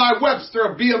definition by Webster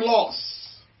of being lost.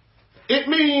 It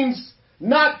means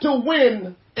not to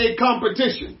win a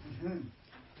competition.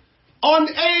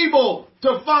 Unable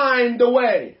to find the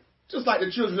way. Just like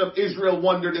the children of Israel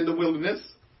wandered in the wilderness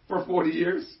for 40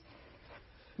 years.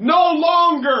 No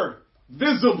longer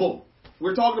visible.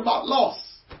 We're talking about loss.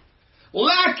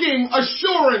 Lacking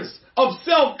assurance of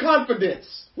self-confidence.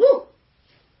 Woo.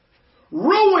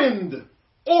 Ruined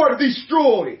or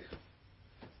destroyed.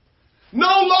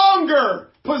 No longer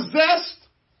possessed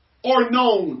or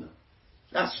known.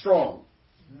 That's strong.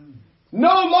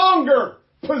 No longer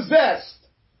possessed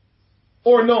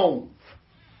or known.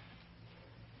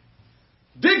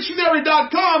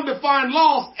 Dictionary.com defined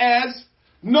lost as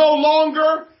no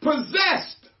longer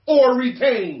possessed or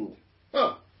retained.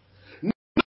 No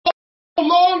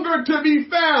longer to be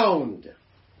found.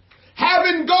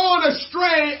 Having gone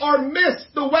astray or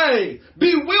missed the way.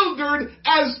 Bewildered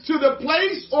as to the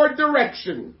place or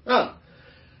direction.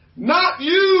 Not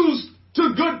used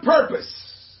to good purpose.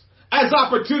 As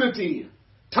opportunity,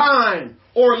 time,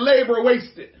 or labor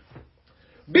wasted.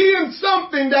 Being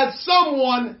something that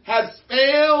someone has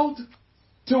failed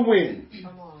to win.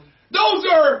 Those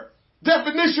are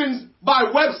definitions by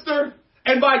Webster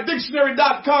and by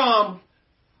dictionary.com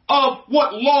of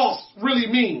what lost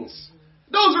really means.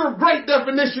 Those are great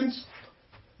definitions.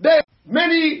 There are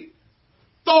many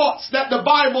thoughts that the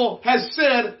Bible has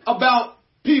said about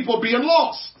people being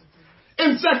lost.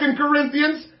 In 2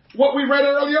 Corinthians, what we read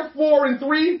earlier, 4 and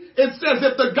 3, it says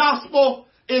that the gospel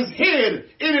is hid.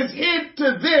 It is hid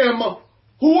to them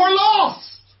who are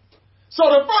lost. So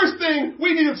the first thing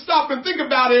we need to stop and think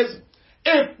about is,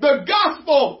 if the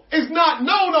gospel is not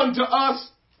known unto us,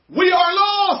 we are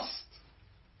lost.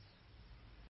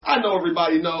 I know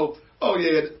everybody know, oh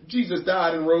yeah, Jesus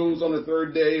died and rose on the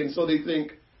third day, and so they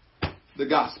think the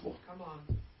gospel. Come on.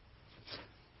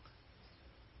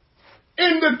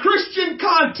 In the Christian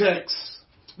context,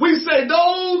 we say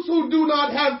those who do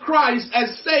not have Christ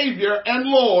as Savior and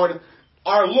Lord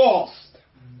are lost.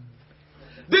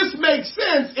 This makes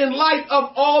sense in light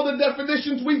of all the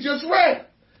definitions we just read.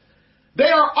 They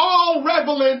are all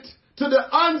relevant to the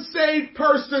unsaved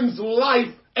person's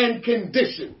life and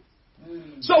condition.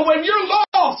 So when you're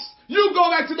lost, you go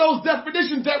back to those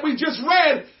definitions that we just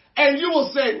read, and you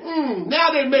will say,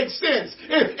 now they make sense.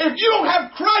 If you don't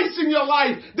have Christ in your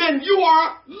life, then you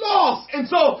are lost. And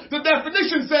so the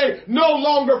definitions say no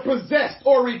longer possessed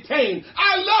or retained.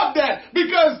 I love that,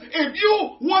 because if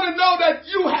you want to know that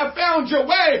you have found your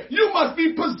way, you must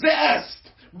be possessed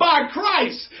by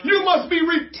Christ. You must be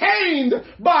retained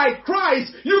by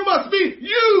Christ. You must be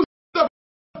used for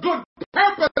good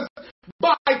purpose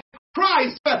by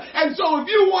Christ. And so if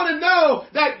you want to know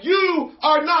that you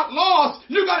are not lost,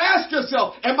 you got to ask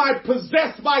yourself, am I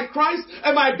possessed by Christ?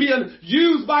 Am I being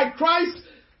used by Christ?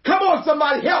 Come on,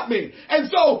 somebody help me. And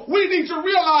so we need to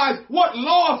realize what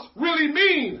lost really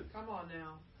means. Come on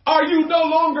now. Are you no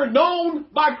longer known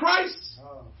by Christ?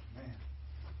 Oh, man.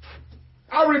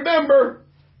 I remember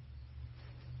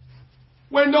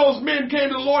when those men came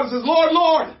to the Lord and says, Lord,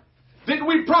 Lord, didn't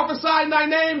we prophesy in thy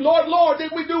name? Lord, Lord,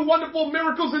 didn't we do wonderful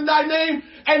miracles in thy name?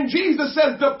 And Jesus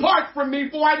says, depart from me,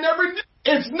 for I never knew.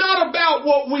 It's not about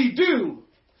what we do.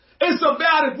 It's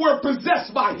about if we're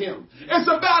possessed by him. It's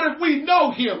about if we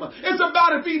know him. It's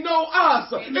about if he know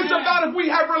us. Amen. It's about if we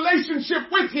have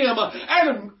relationship with him.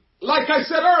 And like I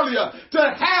said earlier, to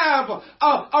have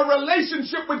a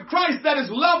relationship with Christ that is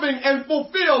loving and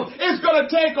fulfilled is going to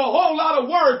take a whole lot of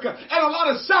work and a lot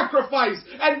of sacrifice.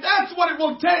 And that's what it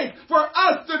will take for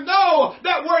us to know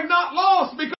that we're not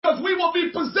lost, because we will be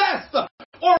possessed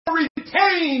or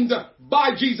retained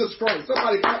by Jesus Christ.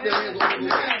 Somebody clap their hands like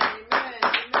that.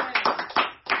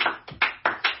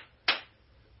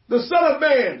 The Son of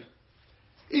Man,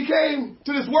 he came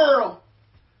to this world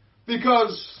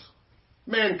because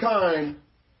mankind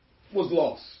was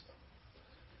lost.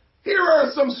 Here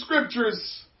are some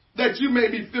scriptures that you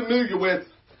may be familiar with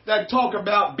that talk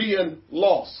about being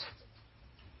lost.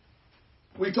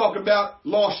 We talk about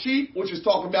lost sheep, which is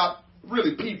talking about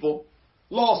really people,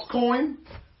 lost coin,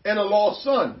 and a lost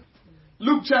son.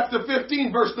 Luke chapter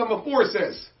 15, verse number 4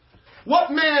 says, what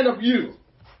man of you,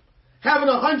 having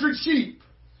 100 sheep,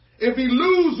 if he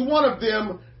lose one of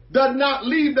them, does not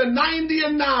leave the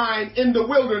 99 in the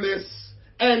wilderness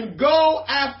and go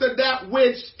after that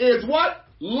which is what?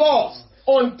 Lost,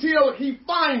 until he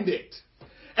find it.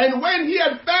 And when he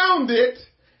had found it,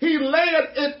 he layeth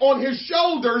it on his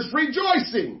shoulders,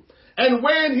 rejoicing. And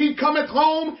when he cometh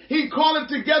home, he calleth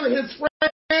together his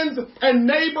friends and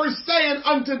neighbors, saying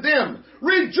unto them,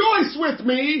 rejoice with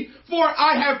me, for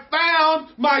I have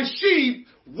found my sheep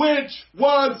which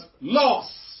was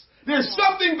lost. There's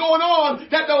something going on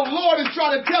that the Lord is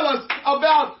trying to tell us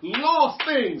about lost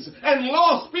things and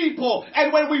lost people. And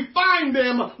when we find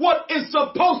them, what is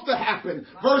supposed to happen?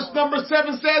 Verse number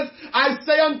 7 says, I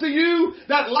say unto you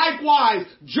that likewise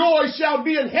joy shall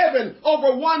be in heaven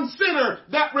over one sinner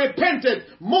that repented,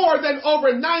 more than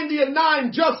over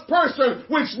 99 just persons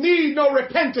which need no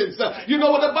repentance. You know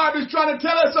what the Bible is trying to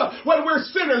tell us? When we're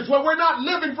sinners, when we're not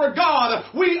living for God,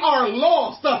 we are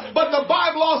lost. But the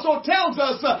Bible also tells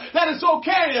us that it's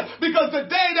okay, because the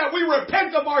day that we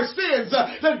repent of our sins,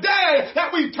 the day that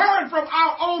we turn from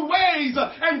our own ways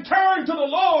and turn to the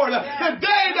Lord, the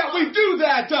day that we do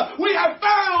that, we have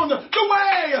found the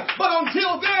way. But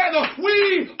until then,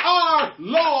 we are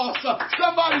lost.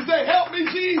 Somebody say, help me,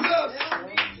 Jesus.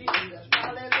 Help me, Jesus.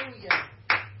 Hallelujah.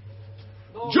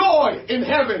 Joy in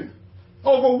heaven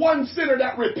over one sinner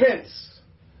that repents.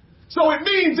 So it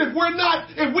means if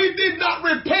we did not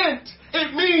repent,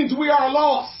 it means we are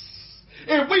lost.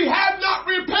 If we have not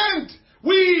repent,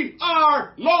 we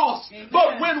are lost. Amen.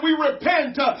 But when we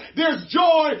repent, there's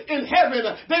joy in heaven.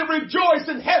 They rejoice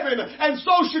in heaven. And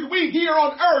so should we here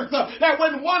on earth, that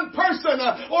when one person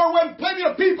or when plenty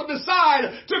of people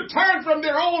decide to turn from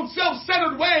their own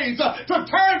self-centered ways, to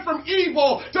turn from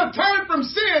evil, to turn from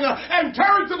sin, and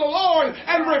turn to the Lord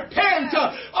and repent,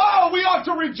 we ought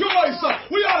to rejoice.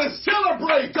 We ought to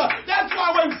celebrate. That's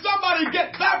why when somebody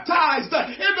gets baptized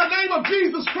in the name of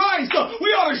Jesus Christ, we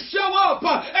ought to show up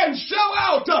and show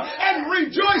out and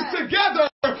rejoice together,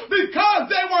 because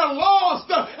they were lost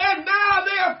and now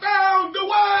they have found the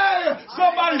way.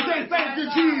 Somebody say, thank you,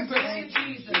 Jesus. Thank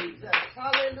you, Jesus.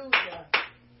 Hallelujah.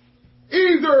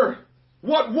 Either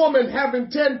what woman having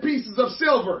 10 pieces of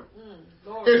silver,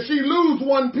 if she lose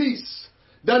one piece,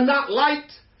 does not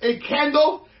light a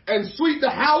candle and sweep the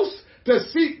house to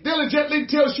seek diligently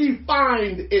till she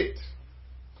find it.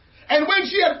 And when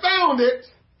she had found it,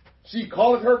 she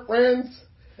called her friends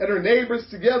and her neighbors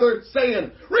together,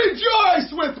 saying,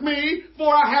 rejoice with me,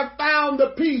 for I have found the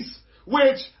piece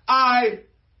which I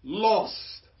lost.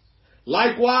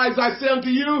 Likewise, I say unto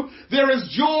you, there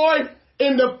is joy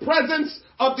in the presence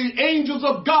of the angels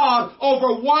of God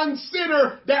over one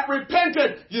sinner that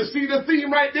repented. You see the theme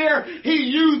right there?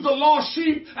 He used the lost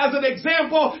sheep as an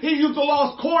example. He used the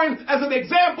lost coin as an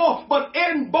example. But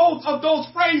in both of those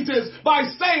phrases, by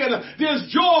saying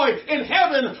there's joy in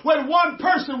heaven when one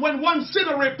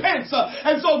sinner repents.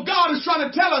 And so God is trying to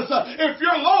tell us, if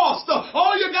you're lost,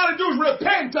 all you got to do is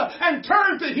repent and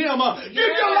turn to him.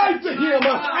 Give your life to him,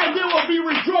 and there will be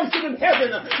rejoicing in heaven.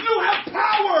 You have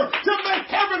power to make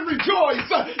heaven rejoice.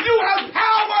 You have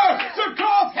power to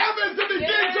cause heaven to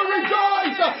begin to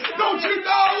rejoice. Don't you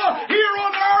know, here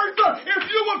on earth, if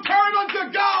you will turn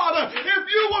unto God, if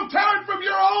you will turn from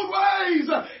your own ways,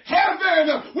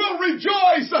 heaven will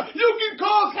rejoice. You can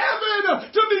cause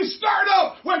heaven to be stirred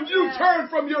up when you turn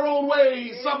from your own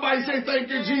ways. Somebody say, thank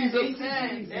you, Jesus.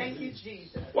 Thank you,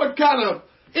 Jesus. What kind of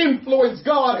influence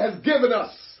God has given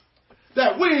us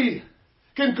that we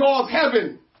can cause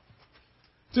heaven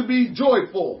to be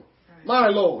joyful My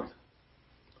Lord.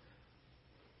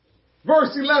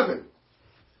 Verse 11.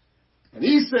 And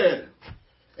he said,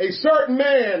 a certain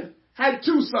man had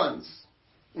 2 sons.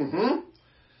 And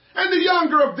the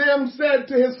younger of them said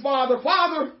to his father,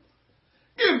 Father,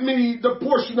 give me the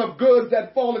portion of goods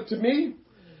that falleth to me.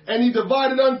 And he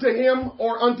divided unto him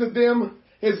or unto them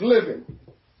his living.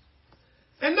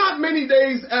 And not many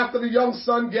days after, the young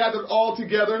son gathered all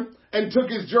together and took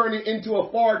his journey into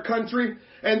a far country,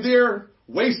 and there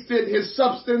wasted his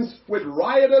substance with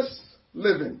riotous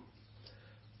living.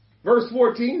 Verse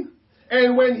 14.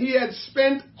 And when he had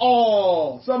spent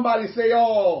all, somebody say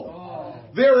all,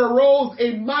 there arose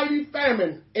a mighty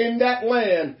famine in that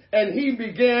land, and he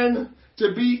began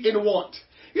to be in want.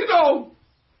 You know,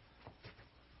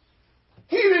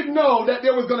 he didn't know that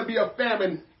there was going to be a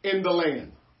famine in the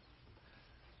land.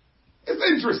 It's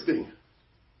interesting.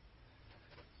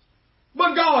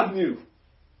 But God knew.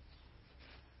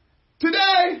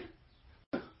 Today,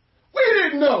 we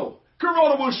didn't know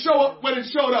Corona will show up when it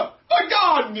showed up. But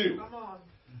God knew. Come on.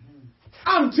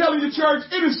 I'm telling you, church,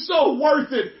 it is so worth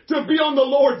it to be on the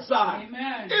Lord's side.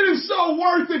 Amen. It is so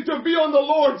worth it to be on the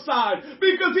Lord's side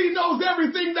because he knows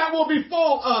everything that will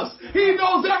befall us. He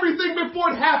knows everything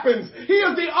before it happens. He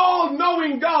is the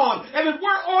all-knowing God. And if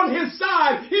we're on his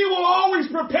side, he will always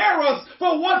prepare us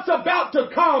for what's about to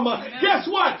come. Amen. Guess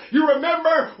what? You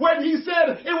remember when he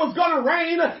said it was going to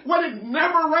rain, when it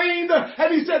never rained, and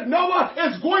he said, Noah,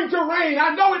 it's going to rain.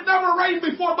 I know it never rained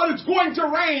before, but it's going to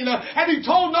rain. And he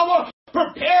told Noah,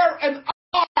 prepare an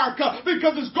ark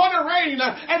because it's going to rain,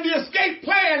 and the escape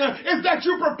plan is that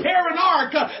you prepare an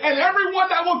ark, and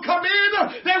everyone that will come in,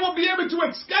 they will be able to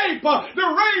escape the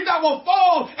rain that will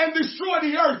fall and destroy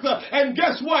the earth. And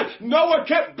guess what? Noah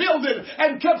kept building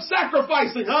and kept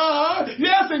sacrificing,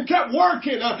 yes, and kept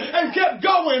working and kept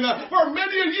going for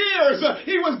many years.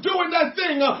 He was doing that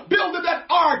thing, building that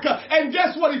ark, and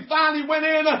guess what? He finally went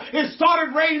in, it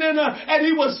started raining, and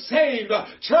he was saved.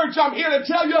 Church, I'm here to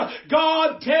tell you,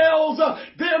 God tells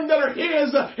them that are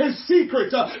his secret.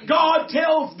 God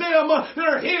tells them that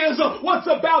are his what's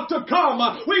about to come.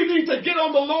 We need to get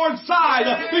on the Lord's side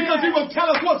because he will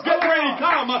tell us what's getting ready to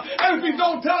come. And if he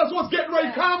don't tell us what's getting ready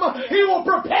to come, he will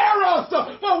prepare us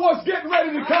for what's getting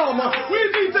ready to come. We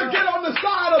need to get on the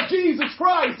side of Jesus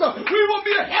Christ. We will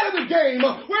be ahead of the game.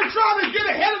 We're trying to get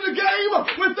ahead of the game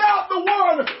without the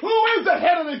one who is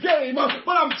ahead of the game.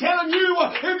 But I'm telling you,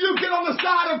 if you get on the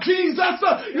side of Jesus,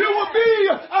 you will be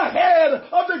ahead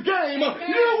of the game.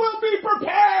 You will be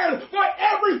prepared for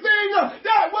everything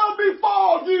that will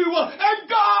befall you, and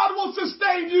God will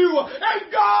sustain you,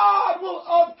 and God will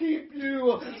upkeep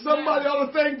you. Somebody ought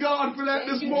to thank God for that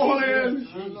this morning.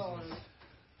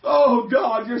 Oh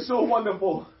God, you're so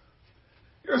wonderful.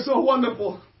 You're so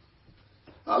wonderful.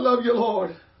 I love you,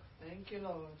 Lord. Thank you,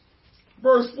 Lord.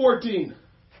 Verse 14.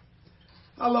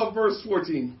 I love verse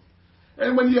 14.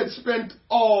 And when he had spent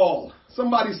all,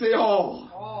 somebody say all.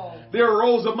 There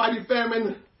arose a mighty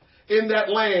famine in that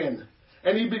land,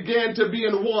 and he began to be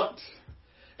in want.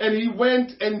 And he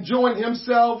went and joined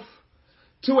himself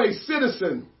to a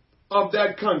citizen of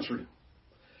that country.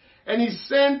 And he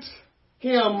sent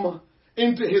him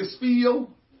into his fields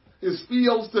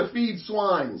to feed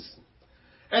swines.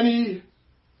 And he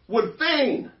would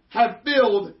fain have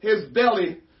filled his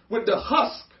belly with the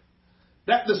husk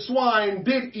that the swine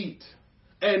did eat,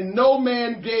 and no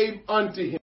man gave unto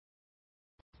him.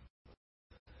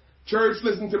 Church,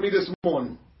 listen to me this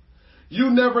morning. You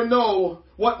never know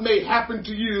what may happen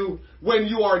to you when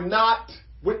you are not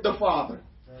with the Father.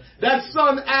 That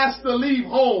son asked to leave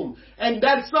home, and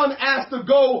that son asked to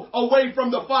go away from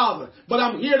the Father. But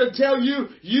I'm here to tell you,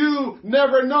 you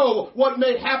never know what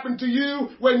may happen to you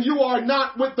when you are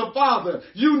not with the Father.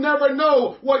 You never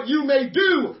know what you may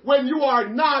do when you are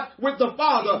not with the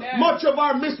Father. Amen. Much of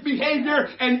our misbehavior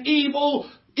and evil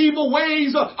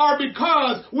ways are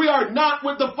because we are not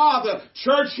with the Father.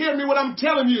 Church, hear me what I'm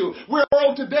telling you. We're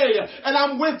world today, and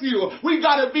I'm with you. We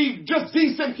gotta be just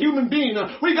decent human beings.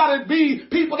 We gotta be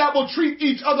people that will treat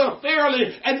each other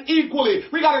fairly and equally.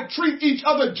 We gotta treat each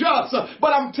other just.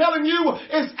 But I'm telling you,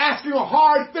 it's asking a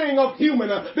hard thing of human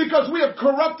because we have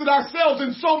corrupted ourselves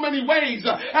in so many ways.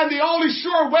 And the only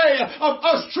sure way of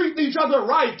us treating each other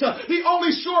right, the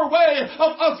only sure way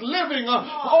of us living,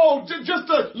 just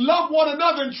to love one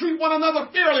another another and treat one another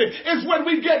fairly is when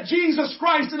we get Jesus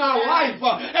Christ in our life.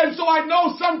 And so I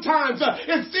know sometimes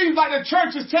it seems like the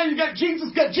church is telling you get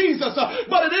Jesus,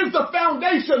 but it is the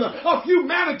foundation of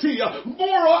humanity.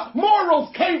 Morals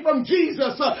came from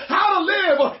Jesus. How to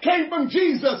live came from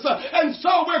Jesus. And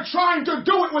so we're trying to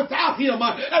do it without him.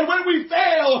 And when we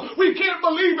fail, we can't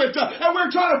believe it. And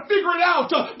we're trying to figure it out.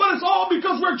 But it's all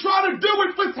because we're trying to do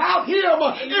it without him.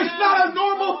 It's not a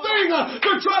normal thing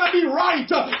to try to be right,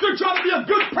 to try to be a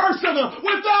good person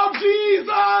without Jesus.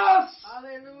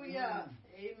 Hallelujah.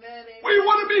 Amen. We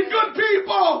want to be good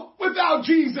people without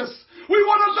Jesus. We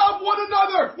want to love one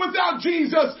another without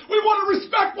Jesus. We want to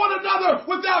respect one another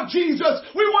without Jesus.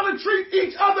 We want to treat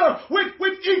each other with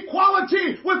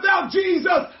equality without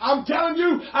Jesus. I'm telling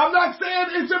you, I'm not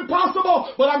saying it's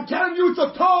impossible, but I'm telling you it's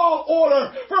a tall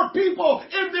order for people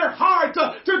in their heart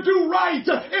to do right.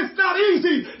 It's not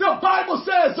easy. The Bible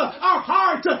says our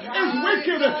heart is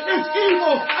wicked, it's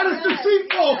evil, and it's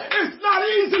deceitful. It's not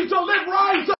easy to live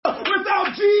right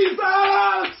without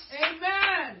Jesus.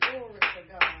 Amen. Glory to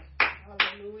God.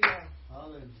 Hallelujah.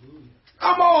 Hallelujah.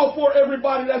 I'm all for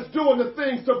everybody that's doing the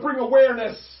things to bring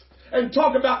awareness and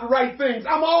talk about the right things.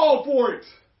 I'm all for it.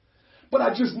 But I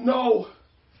just know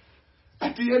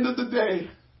at the end of the day,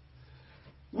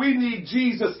 we need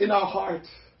Jesus in our heart.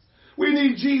 We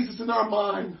need Jesus in our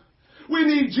mind. We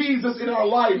need Jesus in our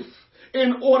life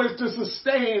in order to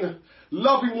sustain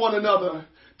loving one another,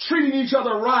 treating each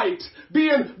other right,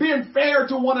 being fair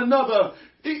to one another,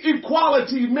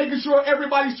 equality, making sure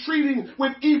everybody's treating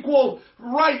with equal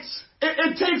rights.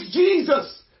 It takes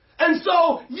Jesus. And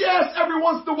so, yes, every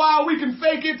once in a while we can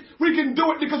fake it. We can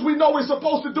do it because we know we're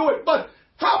supposed to do it. But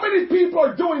how many people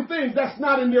are doing things that's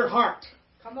not in their heart?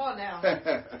 Come on now.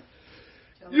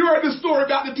 You heard the story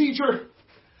about the teacher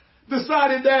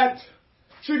decided that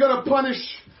she's going to punish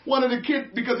one of the kids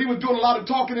because he was doing a lot of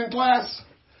talking in class.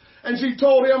 And she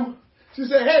told him, she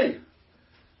said, hey,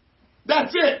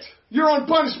 that's it. You're on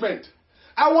punishment.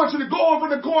 I want you to go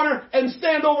over in the corner and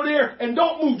stand over there and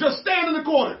don't move. Just stand in the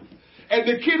corner. And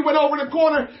the kid went over in the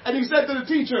corner and he said to the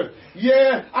teacher,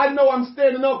 yeah, I know I'm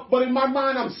standing up, but in my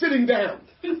mind I'm sitting down.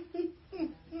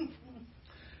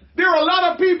 There are a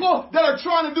lot of people that are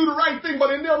trying to do the right thing,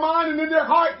 but in their mind and in their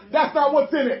heart, that's not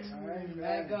what's in it.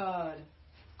 My God.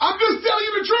 I'm just telling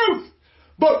you the truth.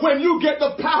 But when you get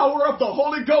the power of the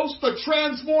Holy Ghost to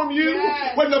transform you,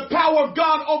 Yes. when the power of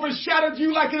God overshadowed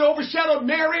you like it overshadowed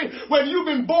Mary, when you've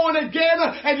been born again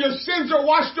and your sins are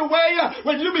washed away,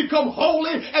 when you become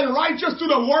holy and righteous through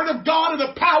the Word of God and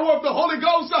the power of the Holy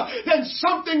Ghost, then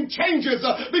something changes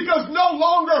because no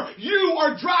longer you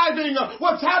are driving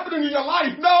what's happening in your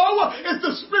life. No, it's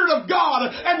the Spirit of God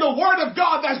and the Word of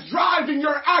God that's driving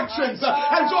your actions.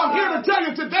 And so I'm here to tell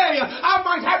you today, I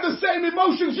might have the same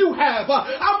emotions you have.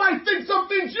 I might think some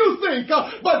things you think,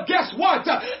 but guess what?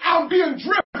 I'm being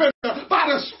driven by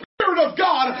the Spirit of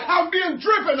God. I'm being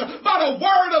driven by the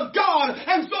Word of God.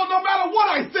 And so no matter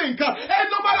what I think and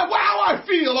no matter how I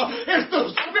feel, it's the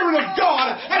Spirit of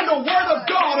God and the Word of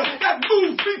God that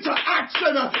moves me to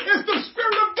action. It's the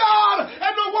Spirit of God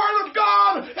and the Word of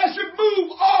God that should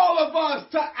move all of us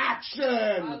to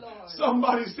action.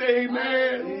 Somebody say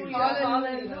amen.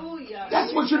 Hallelujah.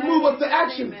 That's what should move us to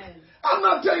action. Amen. I'm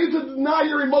not telling you to deny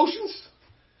your emotions.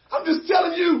 I'm just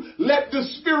telling you, let the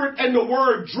Spirit and the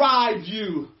Word drive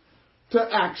you to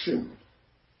action.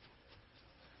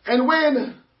 And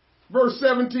when, verse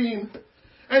 17,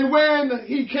 and when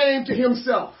he came to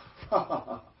himself.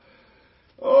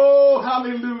 Oh,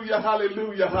 hallelujah,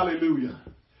 hallelujah, hallelujah.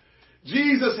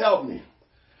 Jesus help me.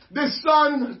 This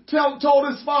son told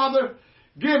his father,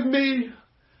 give me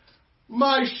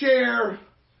my share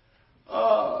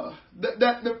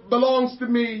that belongs to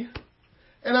me,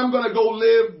 and I'm going to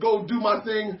go do my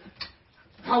thing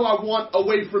how I want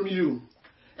away from you.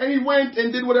 And he went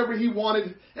and did whatever he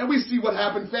wanted, and we see what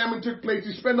happened. Famine took place.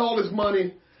 He spent all his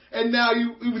money, and now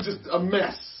he was just a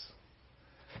mess.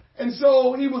 And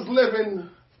so he was living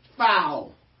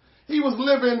foul. He was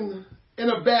living in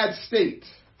a bad state.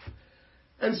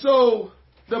 And so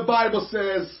the Bible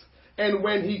says, and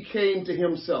when he came to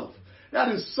himself. That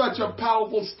is such a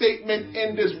powerful statement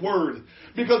in this word,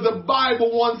 because the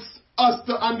Bible wants us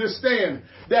to understand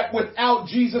that without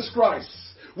Jesus Christ,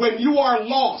 when you are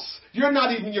lost, you're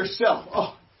not even yourself.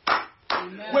 Oh,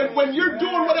 When you're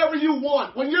doing whatever you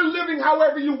want, when you're living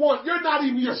however you want, you're not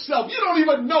even yourself. You don't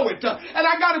even know it. And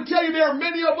I got to tell you, there are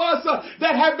many of us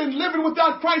that have been living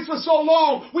without Christ for so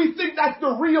long. We think that's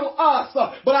the real us.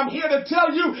 But I'm here to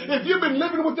tell you, if you've been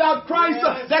living without Christ,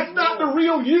 that's not the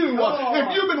real you. If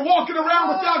you've been walking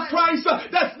around without Christ,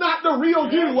 that's not the real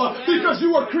you. Because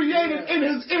you were created in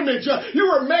His image. You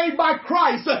were made by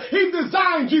Christ. He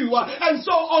designed you. And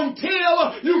so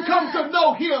until you come to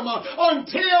know Him,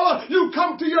 until you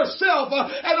come to yourself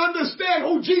and understand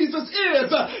who Jesus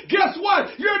is, guess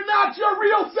what? You're not your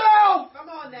real self. Come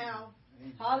on now.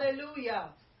 Hallelujah.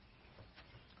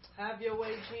 Have your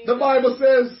way, Jesus. The Bible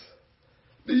says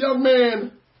the young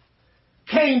man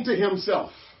came to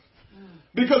himself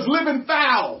because living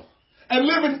foul and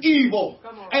living evil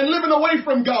and living away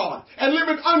from God and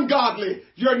living ungodly,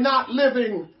 you're not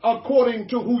living according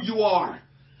to who you are.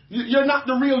 You're not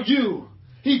the real you.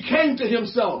 He came to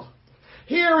himself.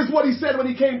 Here is what he said when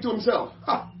he came to himself.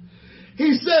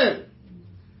 He said,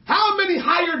 how many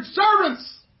hired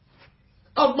servants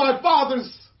of my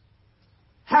father's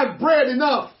have bread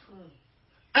enough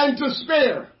and to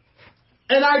spare,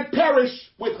 and I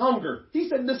perish with hunger? He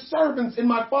said, the servants in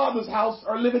my father's house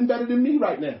are living better than me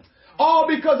right now. All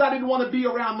because I didn't want to be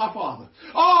around my father.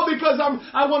 All because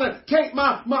I want to take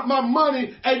my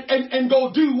money and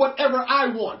go do whatever I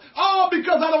want. All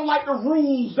because I don't like the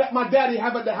rules that my daddy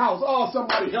have at the house. Oh,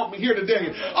 somebody help me here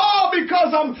today. All because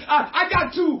I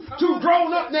got too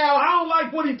grown up now. I don't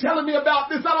like what he's telling me about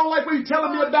this. I don't like what he's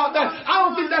telling me about that. I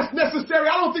don't think that's necessary.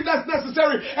 I don't think that's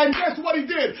necessary. And guess what he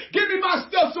did? Give me my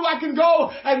stuff so I can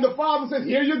go. And the father said,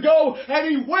 here you go. And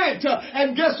he went.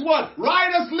 And guess what?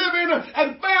 Riotous living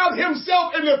and found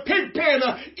himself in the pig pen,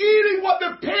 eating what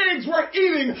the pigs were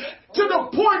eating, to the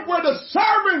point where the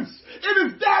servants in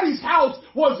his daddy's house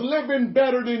was living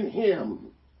better than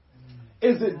him.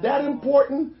 Is it that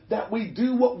important that we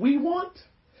do what we want?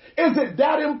 Is it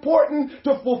that important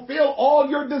to fulfill all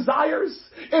your desires?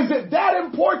 Is it that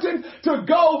important to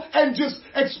go and just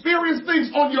experience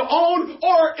things on your own?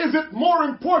 Or is it more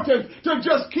important to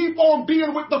just keep on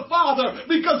being with the Father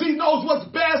because He knows what's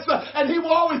best and He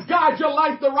will always guide your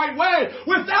life the right way?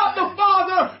 Without the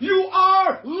Father, you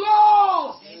are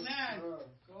lost. Amen.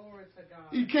 Glory to God.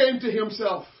 He came to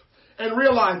himself and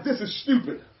realized this is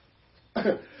stupid.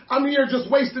 I'm here just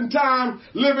wasting time,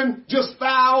 living just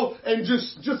foul and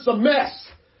just a mess.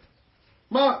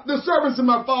 The servants in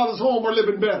my father's home are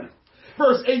living better.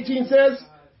 Verse 18 says,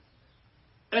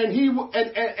 and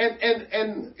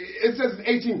it says in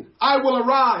 18, I will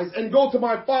arise and go to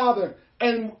my father,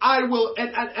 and I will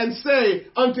and say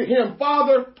unto him,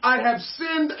 Father, I have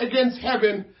sinned against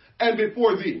heaven and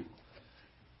before thee.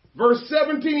 Verse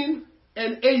 17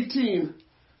 and 18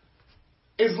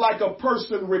 is like a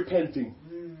person repenting.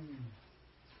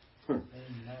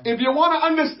 If you want to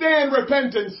understand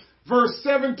repentance, verse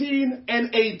 17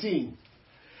 and 18.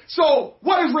 So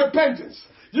what is repentance?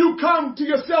 You come to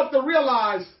yourself to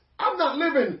realize I'm not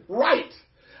living right.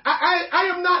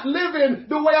 I am not living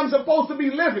the way I'm supposed to be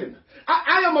living.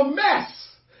 I am a mess.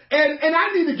 And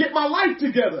I need to get my life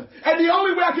together. And the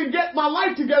only way I can get my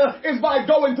life together is by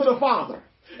going to the Father.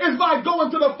 Is by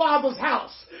going to the Father's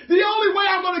house. The only way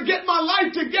I'm going to get my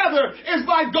life together is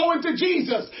by going to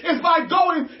Jesus. Is by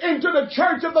going into the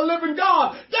church of the living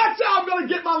God. That's how I'm going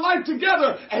to get my life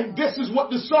together. And this is what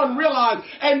the Son realized.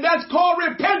 And that's called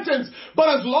repentance.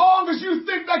 But as long as you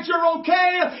think that you're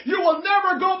okay, you will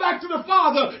never go back to the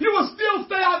Father. You will still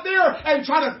stay out there and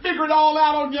try to figure it all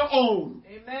out on your own.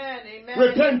 Amen. Amen.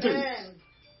 Repentance. Amen.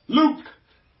 Luke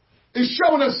is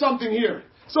showing us something here.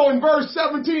 So in verse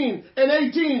 17 and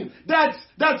 18, that's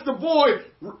the boy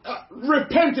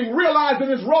repenting, realizing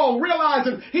it's wrong,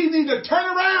 realizing he needs to turn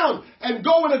around and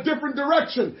go in a different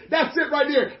direction. That's it right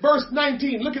there. Verse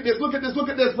 19. Look at this.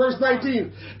 Verse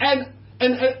 19. And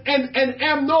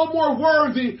am no more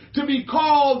worthy to be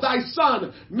called thy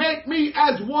son. Make me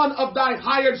as one of thy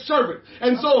hired servant.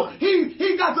 And so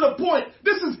he got to the point.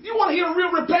 You want to hear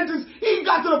real repentance? He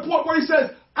got to the point where he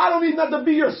says, I don't even have to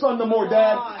be your son no more,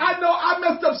 Dad. I know I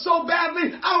messed up so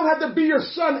badly, I don't have to be your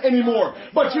son anymore.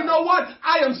 But you know what?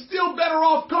 I am still better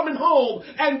off coming home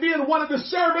and being one of the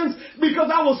servants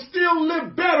because I will still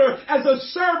live better as a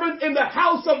servant in the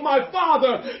house of my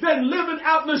Father than living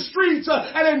out in the streets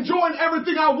and enjoying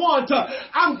everything I want.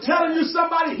 I'm telling you,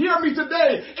 somebody hear me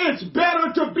today. It's better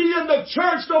to be in the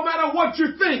church no matter what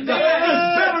you think.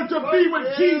 It's better to be with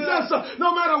Jesus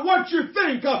no matter what you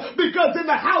think, because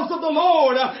in the house of the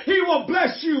Lord, He will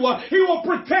bless you. He will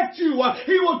protect you.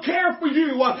 He will care for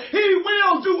you. He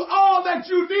will do all that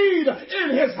you need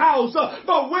in His house.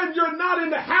 But when you're not in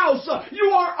the house,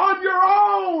 you are on your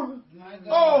own. My God.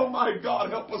 Oh my God,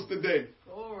 help us today.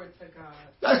 Glory to God.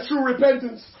 That's true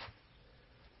repentance.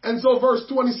 And so verse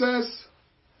 20 says,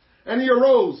 and he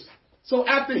arose. So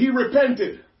after he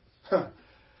repented,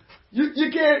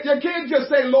 you can't just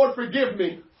say, Lord, forgive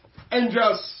me, and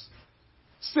just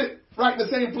sit right in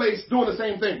the same place doing the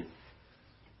same thing.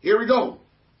 Here we go.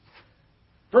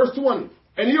 Verse 20.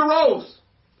 And he arose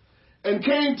and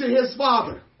came to his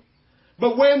father.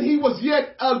 But when he was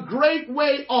yet a great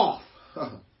way off,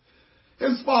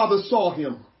 his father saw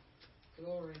him.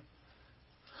 Glory.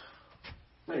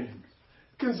 Man,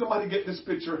 can somebody get this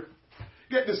picture?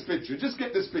 Get this picture. Just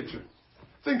get this picture.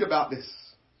 Think about this.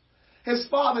 His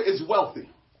father is wealthy.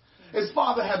 His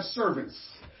father has servants.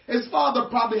 His father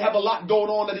probably have a lot going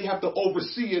on that he have to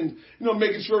oversee and,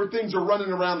 making sure things are running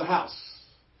around the house.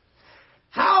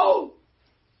 How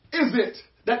is it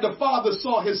that the father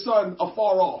saw his son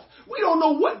afar off? We don't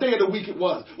know what day of the week it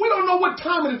was. We don't know what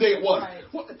time of the day it was.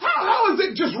 Right. How is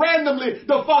it just randomly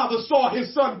the father saw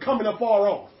his son coming afar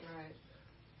off? Right.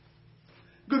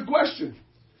 Good question.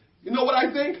 You know what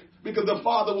I think? Because the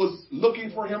father was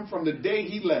looking for him from the day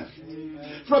he left.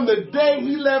 From the day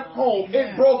he left home,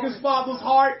 it broke his father's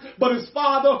heart, but his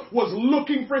father was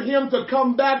looking for him to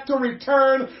come back to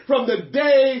return from the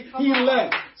day he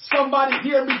left. Somebody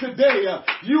hear me today.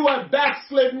 You have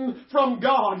backslidden from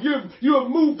God. You have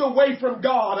moved away from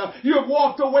God. You have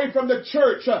walked away from the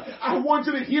church. I want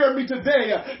you to hear me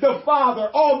today. The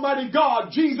Father, Almighty God,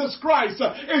 Jesus Christ,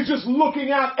 is just looking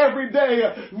out every day,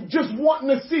 just wanting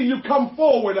to see you come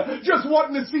forward, just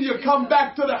wanting to see you come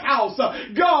back to the house.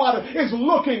 God is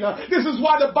looking. This is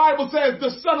why the Bible says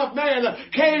the Son of Man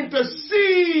came to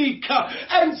seek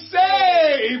and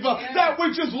save that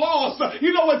which is lost.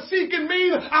 You know what seeking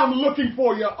means? I'm looking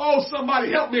for you. Oh, somebody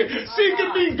help me.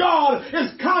 Seeking me, God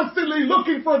is constantly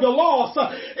looking for the lost.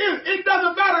 It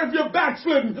doesn't matter if you're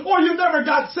backslidden or you never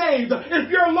got saved. If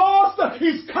you're lost,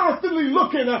 He's constantly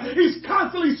looking. He's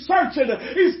constantly searching.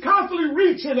 He's constantly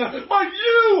reaching. But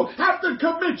you have to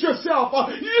commit yourself.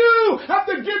 You have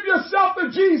to give yourself to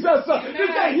Jesus. You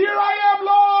say, here I am,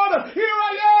 Lord. Here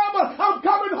I am. I'm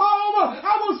coming home.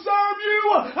 I will serve you.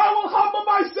 I will humble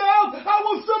myself. I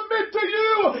will submit to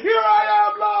you. Here I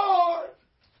am, Lord.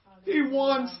 He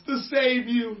wants to save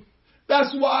you.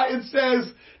 That's why it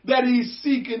says that He's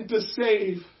seeking to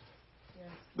save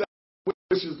that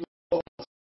which is lost.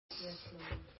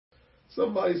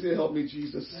 Somebody say, help me,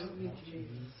 Jesus. Help me,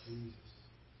 Jesus.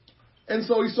 And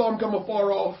so he saw him come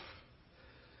afar off.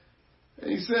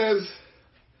 And he says,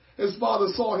 his father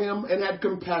saw him and had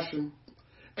compassion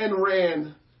and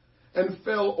ran and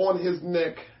fell on his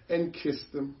neck and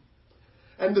kissed him.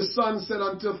 And the son said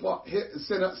unto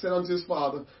his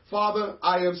father, Father,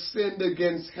 I have sinned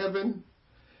against heaven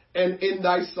and in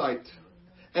thy sight,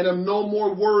 and am no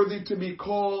more worthy to be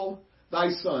called thy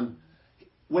son.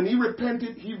 When he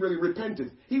repented, he really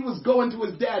repented. He was going to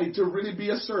his daddy to really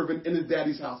be a servant in his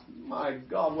daddy's house. My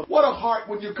God, what a heart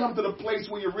when you come to the place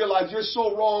where you realize you're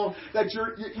so wrong that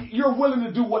you're willing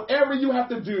to do whatever you have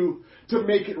to do to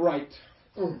make it right.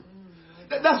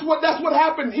 That's what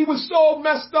happened. He was so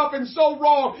messed up and so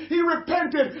wrong. He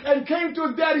repented and came to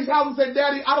his daddy's house and said,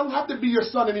 Daddy, I don't have to be your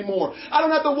son anymore. I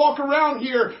don't have to walk around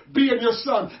here being your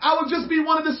son. I will just be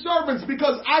one of the servants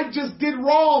because I just did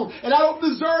wrong and I don't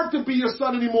deserve to be your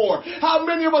son anymore. How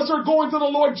many of us are going to the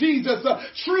Lord Jesus,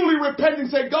 truly repenting,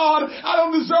 say, God, I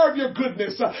don't deserve your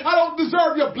goodness. I don't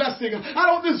deserve your blessing. I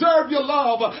don't deserve your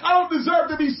love. I don't deserve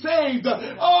to be saved.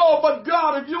 Oh, but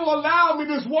God, if you'll allow me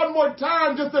this one more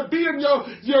time just to be in your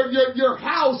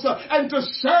house and to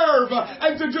serve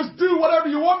and to just do whatever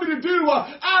you want me to do,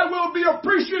 I will be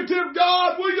appreciative.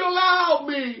 God, will you allow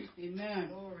me?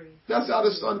 Amen. That's how the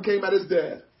son came at his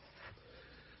dad.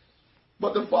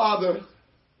 But the father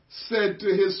said to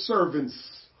his servants,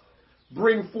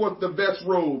 bring forth the best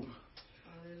robe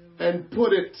and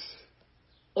put it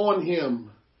on him,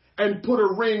 and put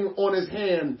a ring on his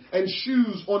hand and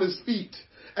shoes on his feet,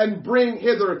 and bring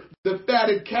hither the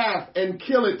fatted calf and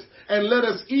kill it, and let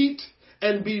us eat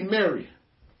and be merry.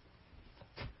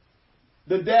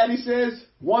 The daddy says,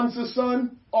 once a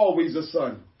son, always a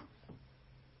son.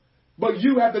 But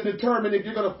you have to determine if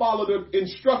you're going to follow the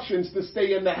instructions to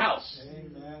stay in the house.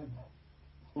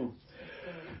 Amen.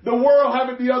 The world have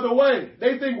it the other way.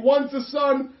 They think once a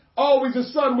son, always a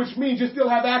son, which means you still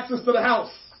have access to the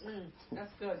house.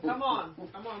 That's good. Come on,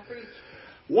 preach.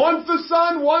 Once a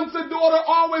son, once a daughter,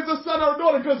 always a son or a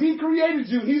daughter, because He created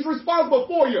you. He's responsible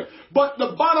for you. But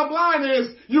the bottom line is,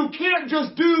 you can't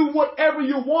just do whatever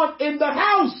you want in the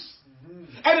house.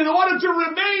 And in order to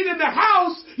remain in the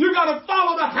house, you got to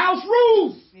follow the house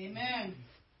rules. Amen.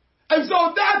 And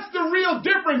so that's the real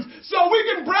difference. So we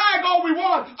can brag all we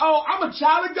want. Oh, I'm a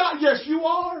child of God. Yes, you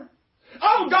are.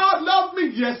 Oh, God loves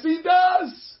me. Yes, he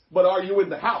does. But are you in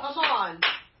the house? Come on.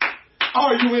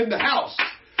 Are you in the house?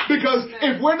 Because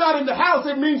if we're not in the house,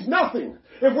 it means nothing.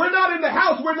 If we're not in the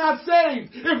house, we're not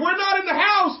saved. If we're not in the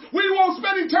house, we won't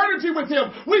spend eternity with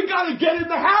him. We got to get in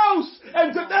the house.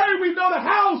 And today we know the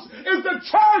house is the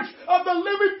church of the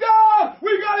living God.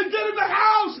 We got to get in the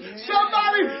house.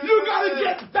 Somebody, you got to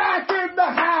get back in the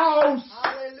house.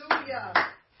 Hallelujah.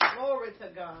 Glory to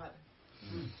God.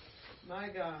 My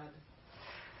God.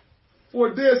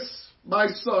 For this, my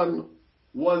son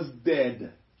was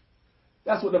dead.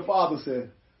 That's what the father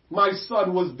said. My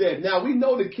son was dead. Now, we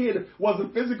know the kid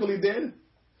wasn't physically dead,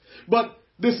 but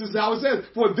this is how it says.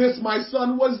 For this, my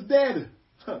son was dead.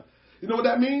 You know what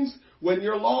that means? When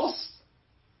you're lost,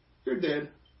 you're dead.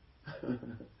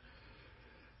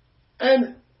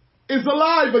 And is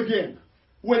alive again.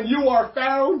 When you are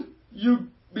found, you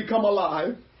become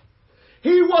alive.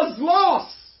 He was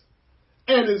lost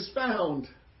and is found.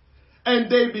 And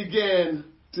they began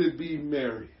to be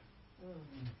merry.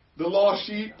 The lost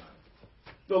sheep,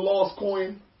 the lost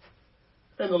coin,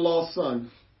 and the lost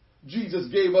son. Jesus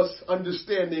gave us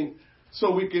understanding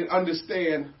so we can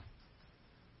understand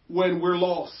when we're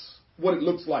lost, what it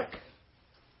looks like.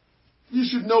 You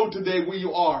should know today where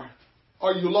you are.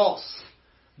 Are you lost?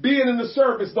 Being in the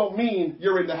service don't mean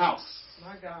you're in the house.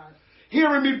 My God.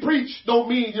 Hearing me preach don't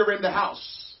mean you're in the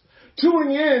house.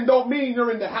 Tuning in don't mean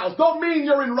you're in the house. Don't mean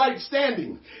you're in right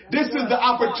standing. This is the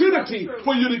opportunity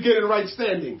for you to get in right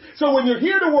standing. So when you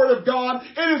hear the word of God,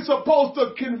 it is supposed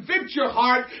to convict your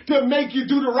heart to make you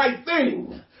do the right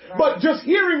thing. But just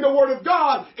hearing the word of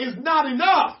God is not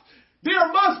enough.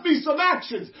 There must be some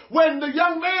actions. When the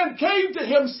young man came to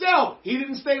himself, he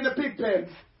didn't stay in the pig pen.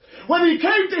 When he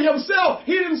came to himself,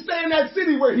 he didn't stay in that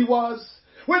city where he was.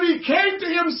 When he came to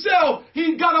himself,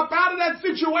 he got up out of that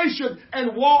situation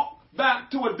and walked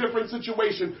back to a different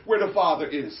situation where the Father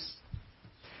is.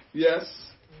 Yes.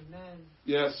 Amen.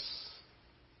 Yes.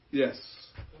 Yes.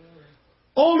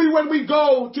 Only when we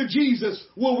go to Jesus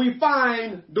will we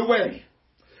find the way.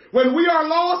 When we are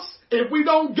lost, if we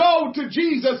don't go to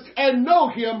Jesus and know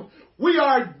him, we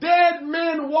are dead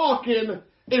men walking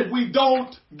if we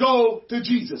don't go to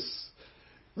Jesus.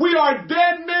 We are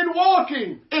dead men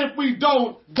walking if we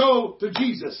don't go to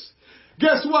Jesus.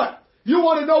 Guess what? You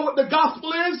want to know what the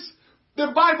gospel is?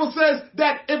 The Bible says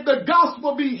that if the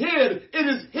gospel be hid, it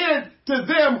is hid to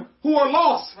them who are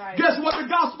lost. Right. Guess what the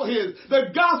gospel is?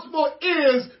 The gospel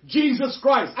is Jesus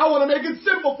Christ. I want to make it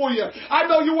simple for you. I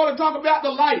know you want to talk about the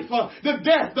life, the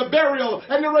death, the burial,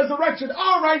 and the resurrection.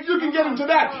 All right, you can get into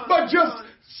that. But just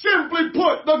simply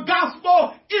put, the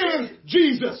gospel is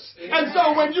Jesus. And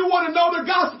so when you want to know the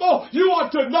gospel, you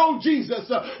ought to know Jesus.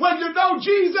 When you know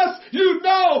Jesus, you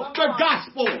know the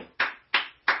gospel.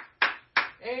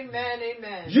 Amen,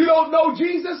 amen. You don't know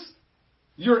Jesus,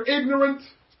 you're ignorant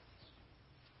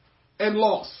and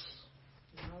lost.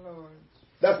 My Lord.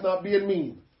 That's not being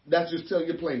mean. That's just telling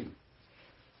you plain.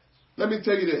 Let me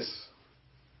tell you this.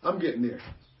 I'm getting there.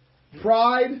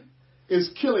 Pride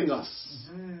is killing us.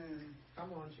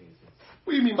 Come on, Jesus.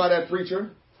 What do you mean by that,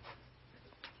 preacher?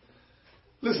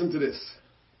 Listen to this.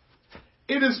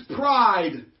 It is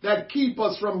pride that keeps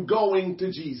us from going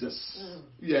to Jesus.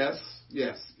 Yes,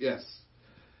 yes, yes.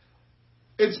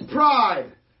 It's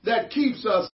pride that keeps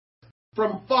us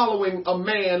from following a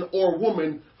man or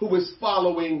woman who is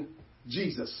following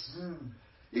Jesus.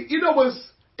 You know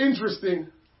what's interesting?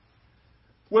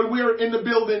 When we're in the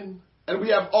building and we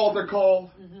have altar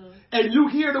call, and you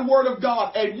hear the word of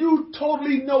God, and you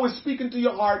totally know it's speaking to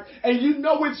your heart, and you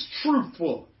know it's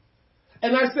truthful.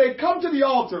 And I say, come to the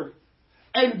altar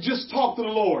and just talk to the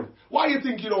Lord. Why do you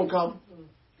think you don't come?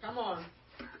 Come on.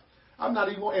 I'm not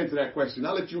even going to answer that question.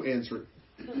 I'll let you answer it.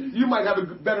 You might have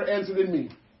a better answer than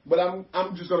me, but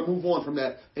I'm just going to move on from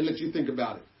that and let you think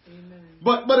about it. Amen.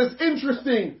 But it's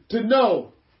interesting to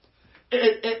know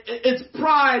it's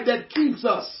pride that keeps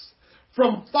us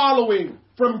from following,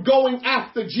 from going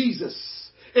after Jesus.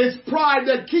 It's pride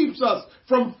that keeps us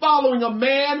from following a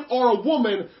man or a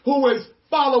woman who is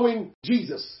following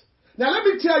Jesus. Now let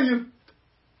me tell you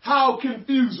how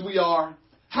confused we are,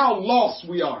 how lost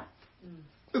we are.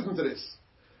 Listen to this.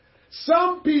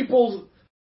 Some people,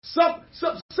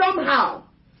 somehow,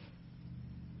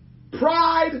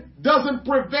 pride doesn't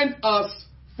prevent us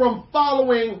from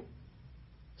following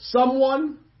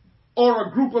someone or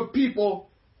a group of people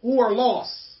who are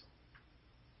lost.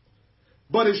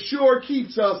 But it sure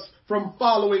keeps us from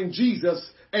following Jesus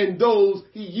and those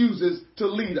he uses to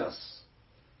lead us.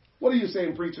 What are you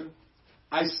saying, preacher?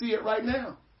 I see it right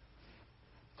now.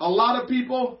 A lot of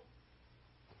people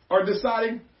are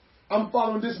deciding, I'm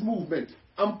following this movement.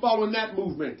 I'm following that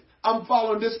movement. I'm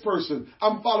following this person.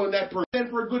 I'm following that person. And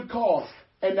for a good cause.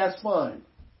 And that's fine.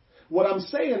 What I'm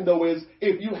saying, though, is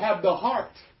if you have the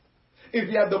heart, if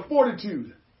you have the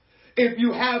fortitude, if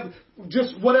you have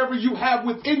just whatever you have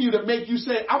within you to make you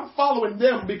say, I'm following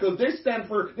them because they're standing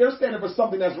for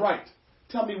something that's right.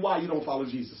 Tell me why you don't follow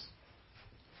Jesus.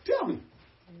 Tell me.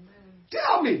 Amen.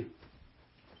 Tell me.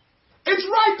 It's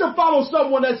right to follow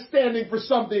someone that's standing for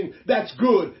something that's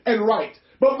good and right.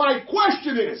 But my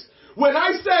question is, when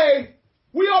I say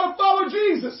we ought to follow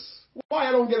Jesus, why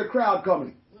I don't get a crowd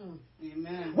coming?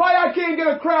 Amen. Why I can't get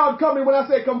a crowd coming when I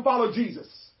say come follow Jesus?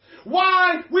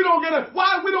 Why we don't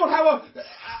have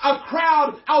a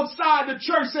crowd outside the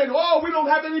church saying, oh, we don't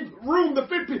have any room to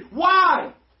fit people.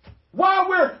 Why? Why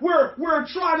we're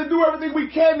trying to do everything we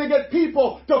can to get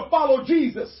people to follow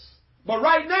Jesus. But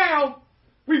right now,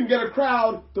 we can get a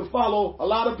crowd to follow a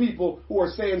lot of people who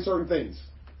are saying certain things.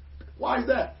 Why is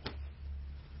that?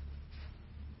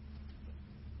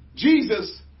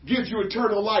 Jesus gives you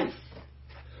eternal life.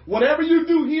 Whatever you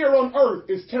do here on earth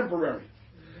is temporary.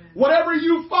 Whatever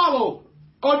you follow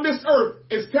on this earth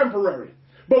is temporary.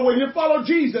 But when you follow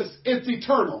Jesus, it's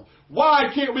eternal. Why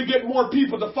can't we get more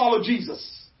people to follow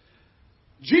Jesus?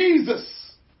 Jesus.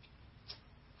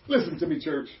 Listen to me,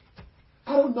 church.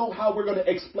 I don't know how we're going to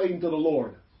explain to the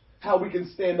Lord how we can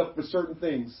stand up for certain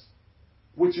things,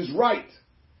 which is right,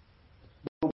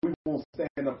 but we won't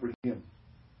stand up for Him.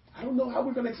 I don't know how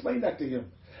we're going to explain that to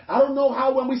Him. I don't know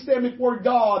how when we stand before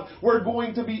God, we're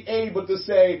going to be able to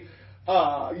say,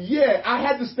 yeah, I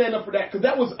had to stand up for that because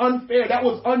that was unfair. That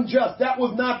was unjust. That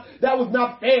was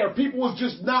not fair. People was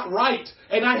just not right.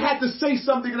 And I had to say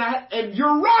something and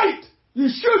you're right. You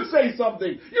should say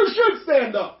something. You should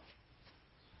stand up.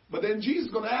 But then Jesus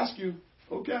is going to ask you,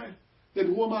 okay, then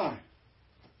who am I?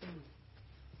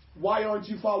 Why aren't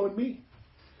you following me?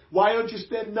 Why aren't you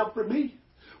standing up for me?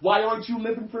 Why aren't you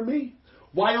living for me?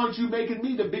 Why aren't you making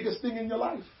me the biggest thing in your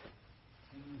life?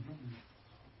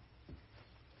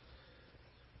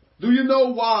 Do you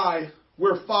know why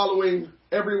we're following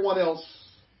everyone else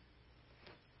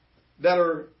that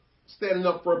are standing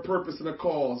up for a purpose and a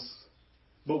cause,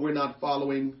 but we're not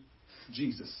following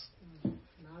Jesus?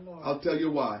 I'll tell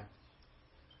you why.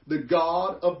 The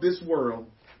God of this world,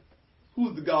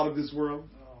 who's the God of this world?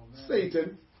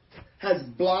 Satan, has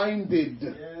blinded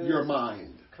your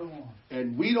mind. Come on.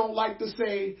 And we don't like to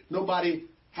say nobody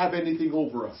have anything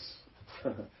over us.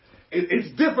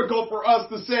 It's difficult for us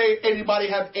to say anybody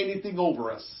have anything over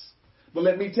us. But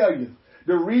let me tell you,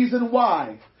 the reason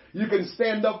why you can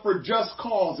stand up for just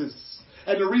causes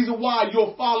and the reason why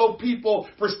you'll follow people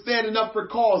for standing up for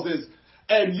causes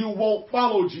and you won't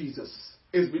follow Jesus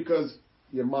is because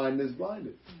your mind is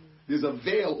blinded. There's a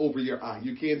veil over your eye.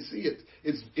 You can't see it.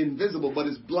 It's invisible, but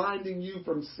it's blinding you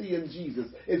from seeing Jesus.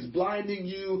 It's blinding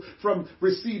you from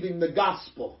receiving the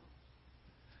gospel.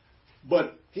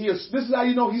 But this is how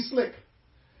you know he's slick.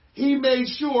 He made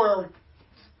sure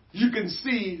you can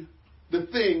see the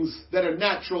things that are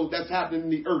natural that's happening in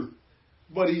the earth.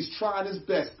 But he's trying his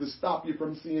best to stop you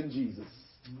from seeing Jesus.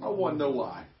 I want to know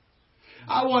why.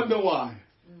 I want to know why.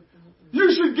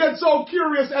 You should get so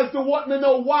curious as to wanting to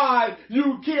know why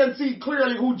you can't see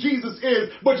clearly who Jesus is,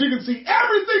 but you can see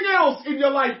everything else in your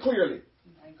life clearly.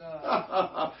 My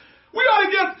God. We ought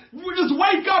to just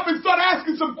wake up and start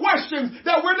asking some questions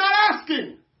that we're not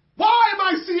asking. Why am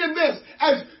I seeing this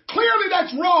as clearly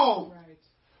that's wrong? Right.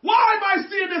 Why am I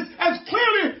seeing this as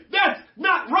clearly that's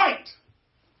not right?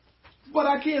 But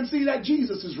I can't see that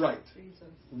Jesus is right. Jesus.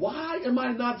 Why am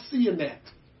I not seeing that?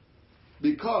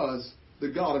 Because the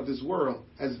God of this world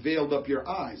has veiled up your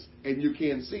eyes and you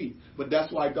can't see. But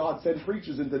that's why God sent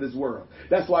preachers into this world.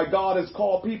 That's why God has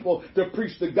called people to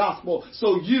preach the gospel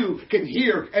so you can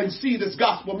hear and see this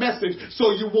gospel message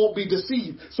so you won't be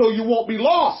deceived, so you won't be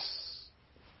lost.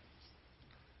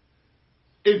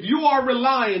 If you are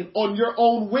relying on your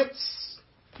own wits,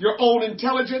 your own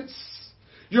intelligence,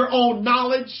 your own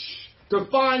knowledge to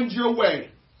find your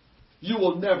way, you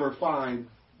will never find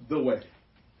the way.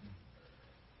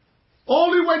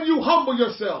 Only when you humble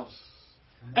yourselves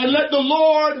and let the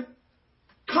Lord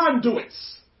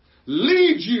conduits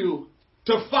lead you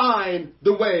to find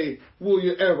the way will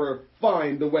you ever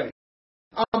find the way.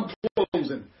 I'm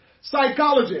closing.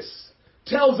 Psychologists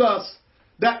tells us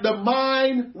that the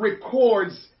mind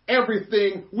records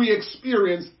everything we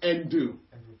experience and do.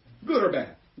 Good or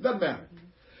bad. Doesn't matter.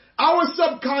 Our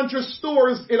subconscious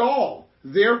stores it all.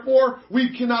 Therefore,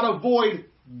 we cannot avoid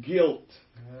guilt.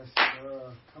 Yes,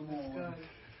 sir. Come on.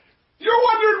 You're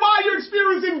wondering why you're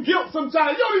experiencing guilt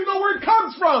sometimes. You don't even know where it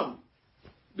comes from.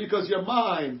 Because your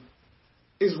mind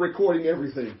is recording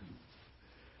everything.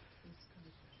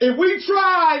 If we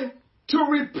try to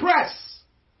repress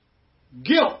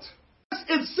guilt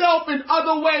itself in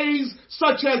other ways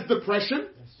such as depression,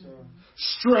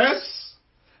 stress,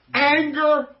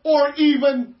 anger, or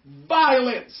even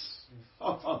violence.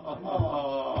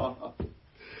 Oh,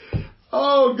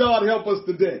 God, help us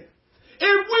today.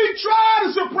 If we try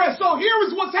to suppress, so here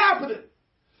is what's happening.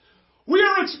 We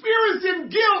are experiencing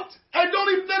guilt and don't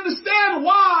even understand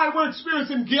why we're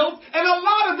experiencing guilt. And a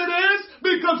lot of it is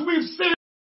because we've sinned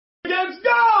against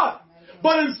God.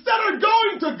 But instead of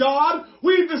going to God,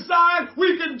 we decide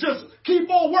we can just keep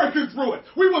on working through it.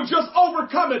 We will just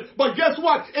overcome it. But guess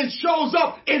what? It shows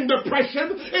up in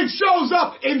depression. It shows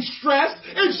up in stress.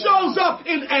 It shows up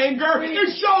in anger.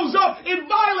 It shows up in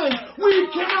violence. We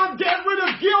cannot get rid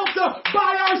of guilt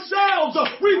by ourselves.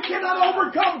 We cannot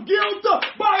overcome guilt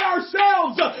by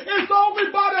ourselves. It's only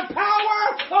by the power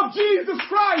of Jesus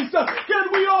Christ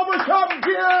can we overcome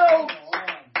guilt.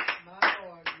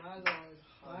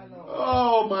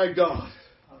 Oh my God.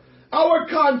 Our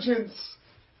conscience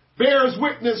bears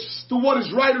witness to what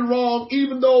is right and wrong.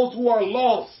 Even those who are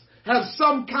lost have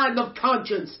some kind of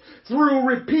conscience. Through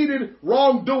repeated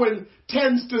wrongdoing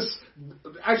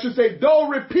though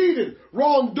repeated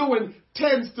wrongdoing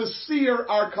tends to sear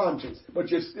our conscience.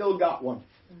 But you still got one.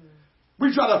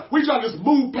 We try to just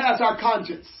move past our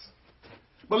conscience.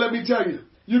 But let me tell you,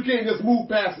 you can't just move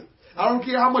past it. I don't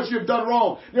care how much you've done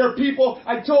wrong. There are people,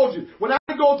 I told you, when I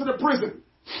go to the prison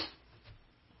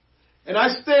and I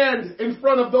stand in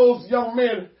front of those young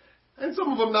men, and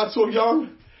some of them not so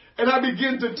young, and I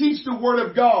begin to teach the Word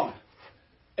of God,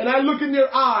 and I look in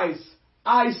their eyes,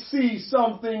 I see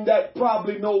something that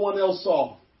probably no one else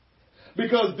saw.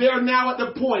 Because they're now at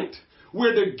the point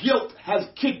where the guilt has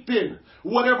kicked in.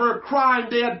 Whatever crime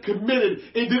they had committed,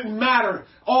 it didn't matter.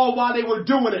 All while they were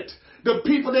doing it, the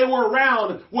people they were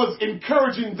around was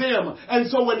encouraging them. And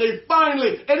so when they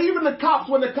finally, and even the cops,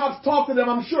 when the cops talked to them,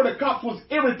 I'm sure the cops was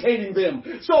irritating them.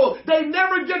 So they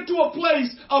never get to a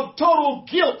place of total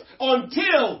guilt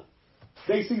until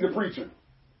they see the preacher.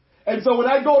 And so when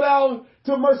I go down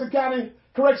to Mercer County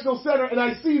Correctional Center and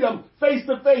I see them face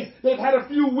to face, they've had a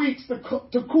few weeks to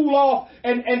cool off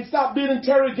and stop being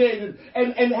interrogated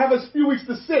and have a few weeks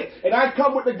to sit. And I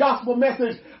come with the gospel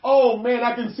message. Oh man,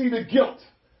 I can see the guilt.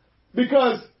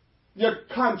 Because your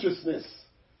consciousness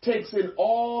takes in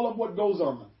all of what goes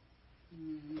on.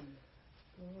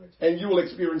 And you will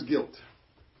experience guilt.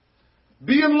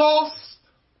 Being lost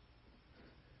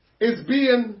is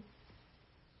being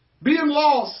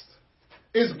lost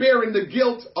is bearing the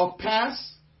guilt of past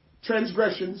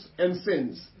transgressions and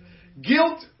sins.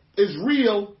 Guilt is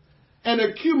real and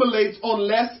accumulates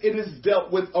unless it is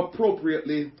dealt with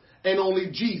appropriately. And only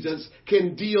Jesus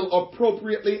can deal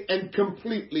appropriately and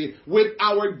completely with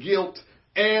our guilt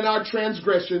and our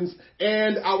transgressions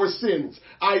and our sins.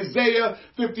 Isaiah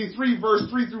 53 verse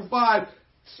 3 through 5,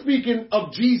 speaking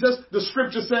of Jesus, the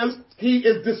scripture says, he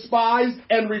is despised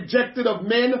and rejected of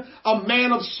men, a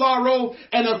man of sorrow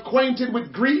and acquainted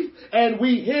with grief, and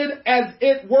we hid as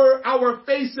it were our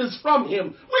faces from him.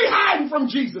 We hiding from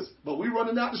Jesus, but we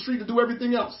running out the street to do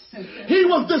everything else. He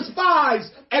was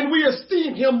despised and we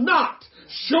esteem him not.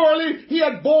 Surely he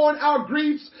had borne our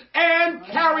griefs and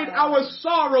carried our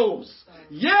sorrows.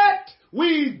 Yet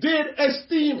we did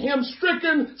esteem him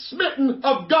stricken, smitten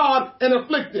of God, and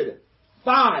afflicted.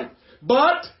 5.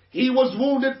 But he was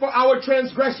wounded for our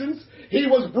transgressions. He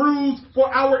was bruised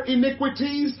for our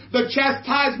iniquities. The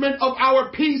chastisement of our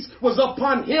peace was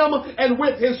upon him, and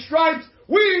with his stripes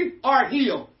we are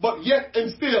healed. But yet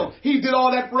and still, he did all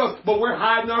that for us, but we're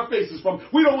hiding our faces from him.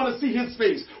 We don't want to see his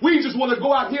face. We just want to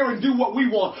go out here and do what we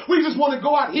want. We just want to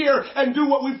go out here and do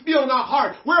what we feel in our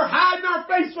heart. We're hiding our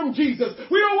face from Jesus.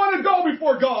 We don't want to go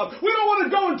before God. We don't want to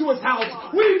go into his house.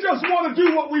 We just want to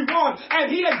do what we want.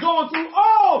 And he has gone through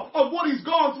all of what he's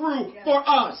gone through for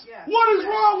us. What is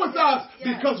wrong with us?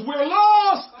 Because we're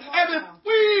lost. And if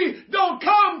we don't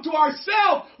come to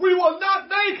ourselves, we will not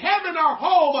make heaven our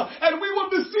home. And we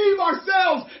will deceive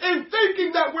ourselves in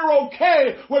thinking that we're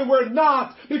okay when we're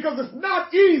not, because it's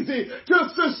not easy to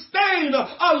sustain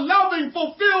a loving,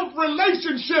 fulfilled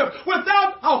relationship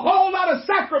without a whole lot of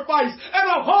sacrifice and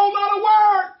a whole lot of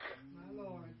work. My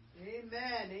Lord.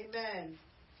 Amen. Amen.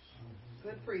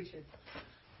 Good preaching.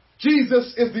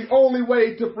 Jesus is the only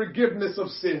way to forgiveness of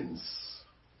sins.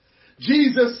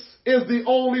 Jesus is the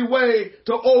only way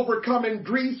to overcoming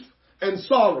grief and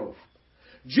sorrow.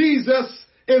 Jesus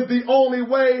is the only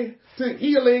way to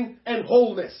healing and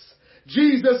wholeness.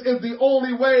 Jesus is the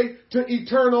only way to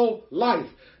eternal life.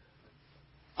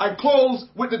 I close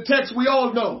with the text we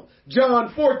all know.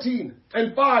 John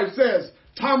 14:5 says,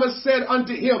 Thomas said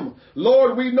unto him,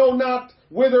 Lord, we know not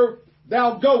whither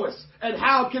thou goest, and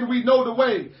how can we know the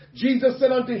way? Jesus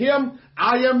said unto him,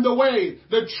 I am the way,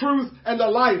 the truth, and the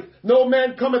life. No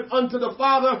man cometh unto the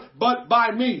Father but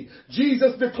by me.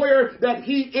 Jesus declared that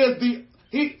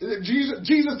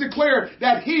Jesus declared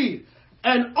that he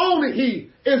and only he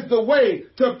is the way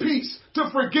to peace, to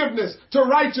forgiveness, to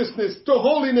righteousness, to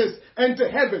holiness, and to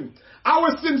heaven.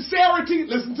 Our sincerity,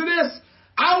 listen to this,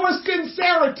 our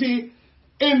sincerity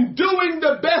in doing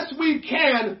the best we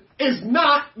can is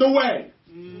not the way.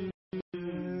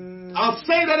 I'll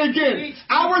say that again.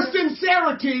 Our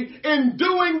sincerity in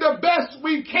doing the best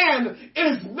we can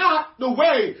is not the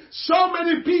way. So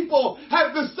many people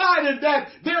have decided that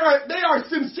they are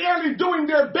sincerely doing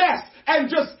their best and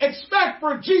just expect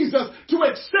for Jesus to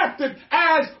accept it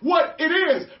as what it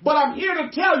is. But I'm here to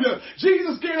tell you,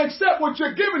 Jesus can't accept what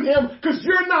you're giving him because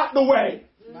you're not the way.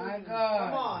 My God.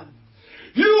 Come on.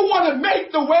 You want to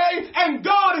make the way, and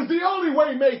God is the only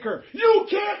way maker. You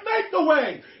can't make the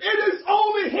way. It is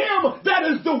only him that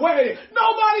is the way.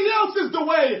 Nobody else is the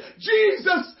way.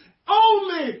 Jesus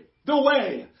only the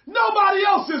way. Nobody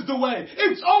else is the way.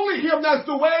 It's only him that's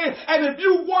the way. And if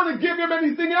you want to give him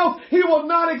anything else, he will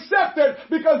not accept it,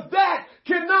 because that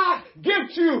cannot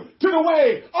get you to the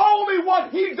way. Only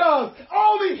what he does,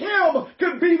 only him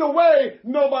can be the way,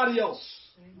 nobody else.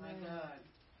 My God.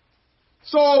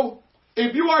 So,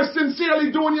 if you are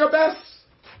sincerely doing your best,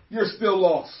 you're still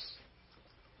lost.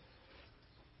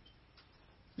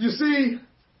 You see,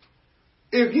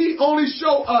 if he only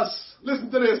show us, listen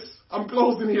to this, I'm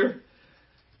closing here.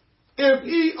 If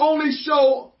he only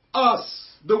show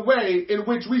us the way in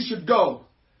which we should go,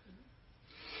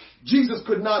 Jesus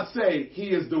could not say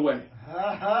he is the way.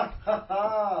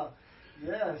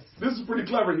 Yes. This is pretty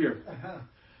clever here.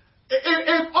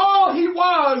 If all he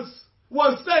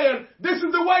was saying, this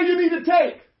is the way you need to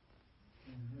take,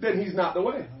 then he's not the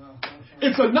way.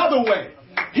 It's another way.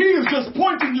 He is just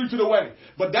pointing you to the way.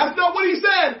 But that's not what he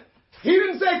said. He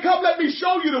didn't say, come, let me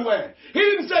show you the way. He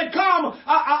didn't say, come,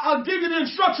 I'll give you the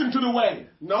instruction to the way.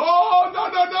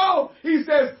 No. He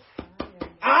says,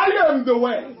 I am the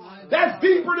way. That's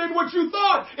deeper than what you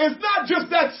thought. It's not just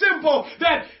that simple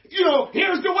that,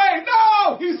 here's the way.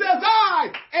 No, he says,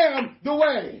 I am the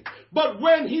way. But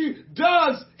when he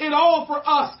does it all for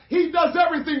us, he does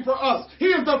everything for us. He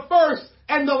is the first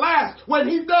and the last. When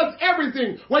he does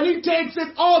everything, when he takes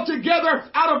it all together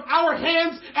out of our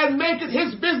hands and make it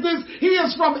his business, he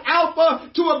is from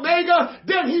Alpha to Omega.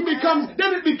 Then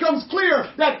it becomes clear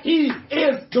that he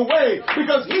is the way,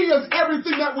 because he is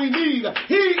everything that we need.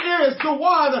 He is the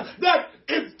one that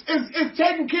is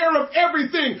taking care of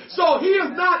everything. So he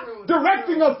is not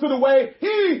directing us to the way. He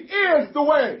is the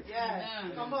way. Yes.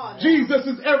 Come on. Jesus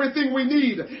is everything we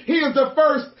need. He is the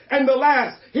first and the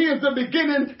last. He is the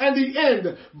beginning and the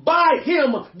end. By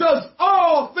him does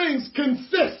all things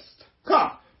consist.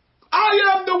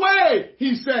 I am the way,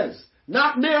 he says.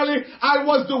 Not merely I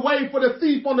was the way for the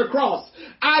thief on the cross.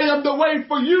 I am the way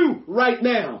for you right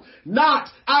now. Not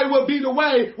I will be the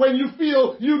way when you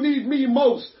feel you need me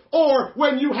most, or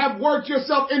when you have worked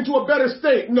yourself into a better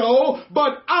state. No,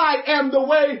 but I am the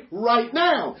way right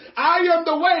now. I am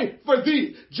the way for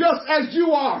thee, just as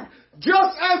you are.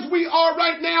 Just as we are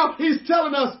right now, he's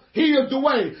telling us he is the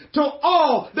way. To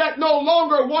all that no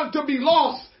longer want to be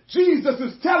lost, Jesus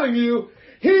is telling you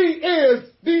he is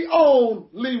the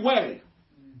only way.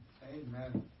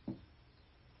 Amen.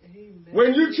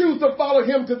 When you choose to follow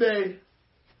him today,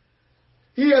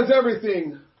 he has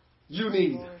everything you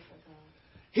need.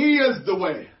 He is the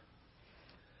way.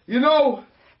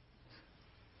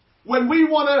 When we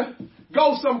want to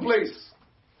go someplace,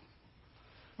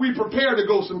 we prepare to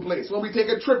go someplace. When we take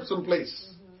a trip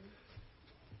someplace,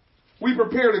 we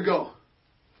prepare to go.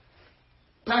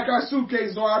 Pack our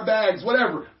suitcases or our bags,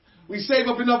 whatever. We save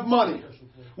up enough money.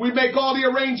 We make all the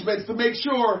arrangements to make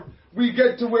sure we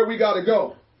get to where we got to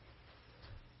go.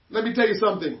 Let me tell you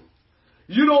something.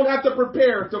 You don't have to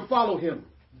prepare to follow him.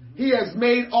 He has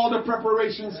made all the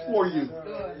preparations for you.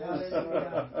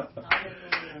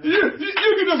 You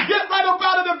can just get right up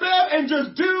out of the bed and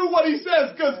just do what he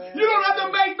says, because you don't have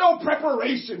to make no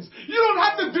preparations. You don't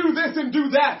have to do this and do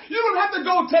that. You don't have to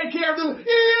go take care of this.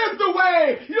 He is the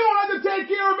way. You don't have to take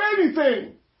care of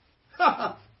anything.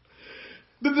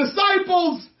 The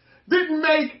disciples didn't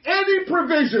make any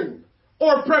provision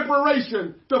or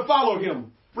preparation to follow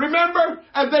him. Remember,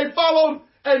 as they followed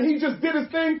and he just did his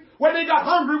thing, when they got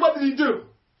hungry, what did he do?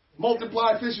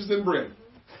 Multiply fishes and bread.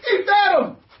 He fed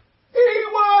them. He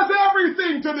was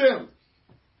everything to them.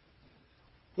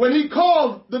 When he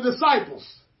called the disciples,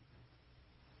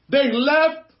 they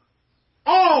left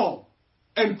all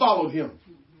and followed him.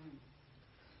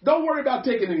 Don't worry about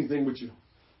taking anything with you.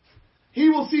 He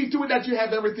will see to it that you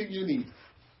have everything you need.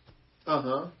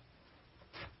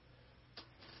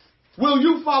 Will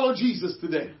you follow Jesus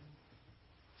today?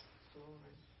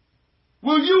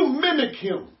 Will you mimic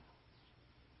him?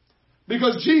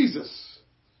 Because Jesus,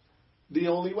 the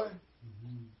only way.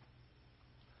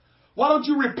 Why don't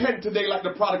you repent today like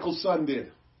the prodigal son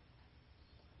did?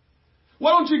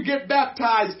 Why don't you get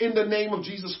baptized in the name of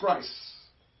Jesus Christ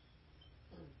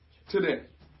today?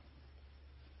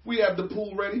 We have the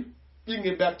pool ready. You can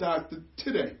get baptized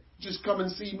today. Just come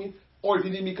and see me. Or if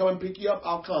you need me to come and pick you up,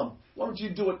 I'll come. Why don't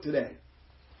you do it today?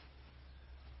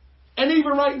 And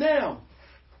even right now,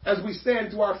 as we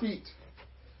stand to our feet,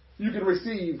 you can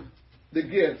receive the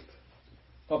gift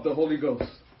of the Holy Ghost.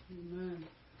 Amen.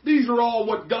 These are all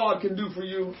what God can do for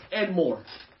you and more.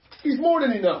 He's more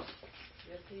than enough.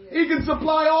 Yes, He can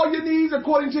supply all your needs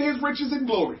according to his riches and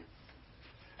glory.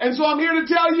 And so I'm here to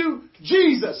tell you,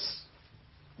 Jesus,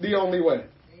 the only way.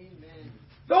 Amen.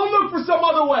 Don't look for some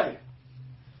other way.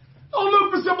 Don't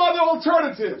look for some other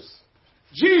alternatives.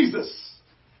 Jesus,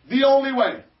 the only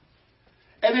way.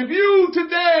 And if you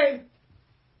today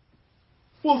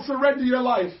will surrender your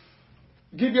life,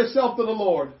 give yourself to the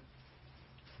Lord,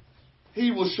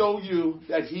 he will show you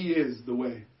that he is the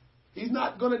way. He's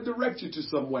not going to direct you to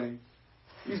some way.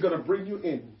 He's going to bring you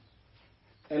in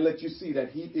and let you see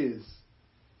that he is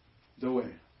the way.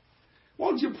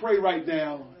 Won't you pray right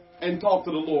now and talk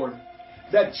to the Lord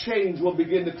that change will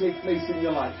begin to take place in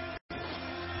your life?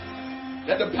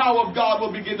 That the power of God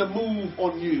will begin to move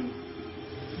on you.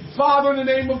 Father, in the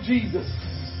name of Jesus,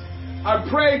 I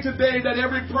pray today that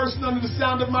every person under the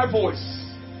sound of my voice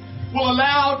will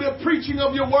allow the preaching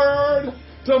of your word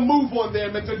to move on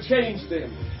them and to change them.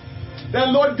 That,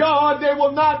 Lord God, they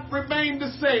will not remain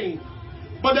the same,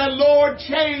 but that, Lord,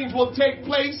 change will take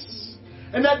place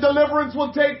and that deliverance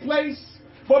will take place.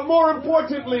 But more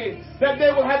importantly, that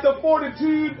they will have the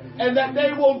fortitude and that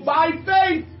they will, by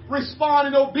faith, respond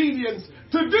in obedience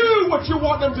to do what you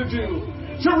want them to do,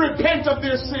 to repent of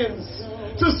their sins,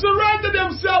 to surrender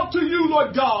themselves to you,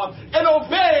 Lord God, and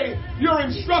obey your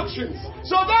instructions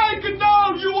so they can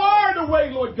know you are the way,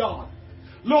 Lord God.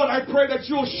 Lord, I pray that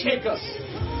you will shake us,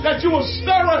 that you will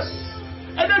stir us,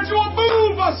 and that you will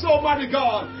move us, Almighty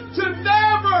God, to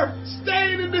never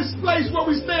stay in this place where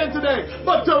we stand today,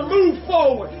 but to move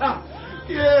forward.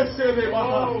 Yes,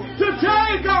 to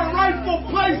take our rightful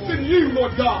place in you,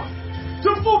 Lord God.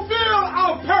 To fulfill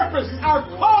our purpose, our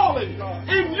calling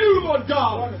in you, Lord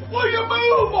God. Will you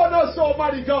move on us,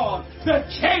 Almighty God, that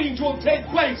change will take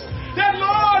place. That,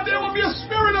 Lord, there will be a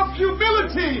spirit of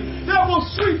humility that will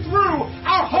sweep through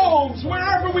our homes,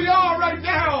 wherever we are right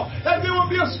now. That there will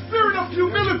be a spirit of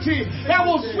humility that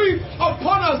will sweep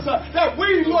upon us. That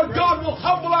we, Lord God, will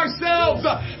humble ourselves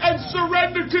and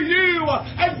surrender to you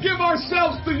and give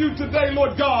ourselves to you today,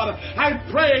 Lord God. I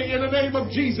pray in the name of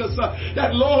Jesus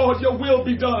that, Lord, your will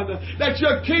be done. That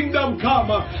your kingdom come.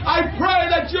 I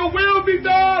pray that your will be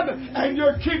done and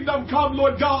your kingdom come,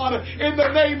 Lord God, in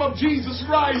the name of Jesus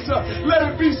Christ. Let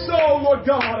it be so, Lord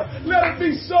God. Let it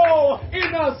be so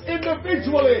in us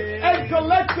individually and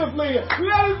collectively.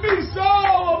 Let it be so,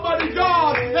 Almighty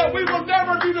God, that we will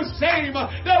never be the same.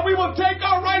 That we will take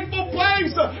our rightful place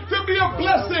to be a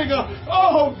blessing.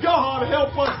 Oh, God,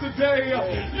 help us today.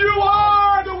 You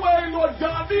are the way, Lord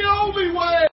God, the only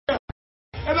way.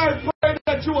 And I pray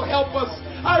that you will help us.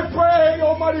 I pray,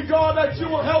 Almighty God, that you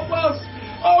will help us.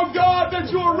 Oh, God, that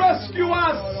you will rescue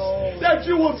us. That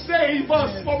you will save us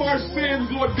from our sins,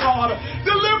 Lord God.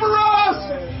 Deliver us.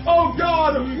 Oh,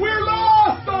 God, we're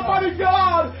lost, Almighty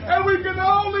God. And we can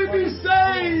only be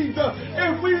saved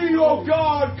if we, oh,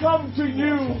 God, come to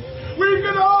you. We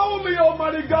can only,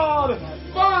 Almighty God,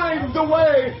 find the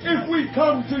way if we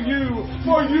come to you,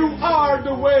 for you are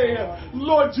the way.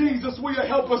 Lord Jesus, will you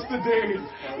help us today?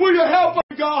 Will you help us,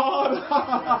 God?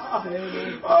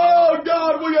 Oh,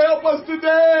 God, will you help us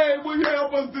today? Will you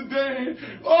help us today?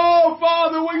 Oh,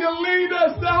 Father, will you lead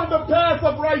us down the path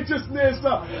of righteousness?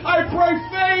 I pray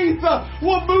faith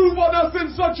will move on us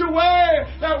in such a way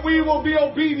that we will be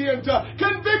obedient.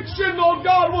 Conviction, Lord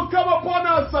God, will come upon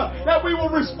us that we will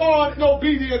respond in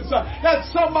obedience. That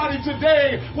somebody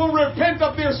today will repent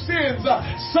of their sins.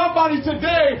 Somebody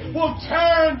today will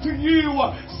turn to you.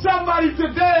 Somebody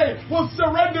today will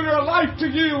surrender their life to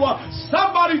you.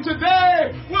 Somebody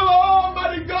today will,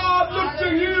 Almighty God, look to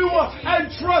you and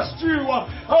trust you.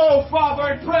 Oh, Father,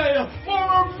 I pray for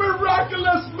a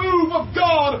miraculous move of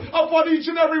God upon each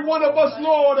and every one of us,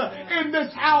 Lord, in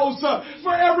this house.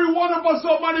 For every one of us,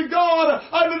 Almighty God,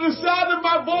 under the sound of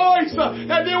my voice,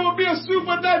 and there will be a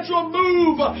supernatural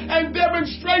move and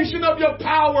demonstration of your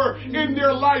power in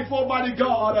their life, Almighty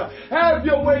God. Have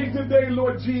your way today,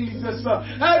 Lord Jesus.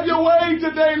 Have your way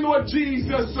today, Lord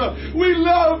Jesus. We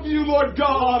love you, Lord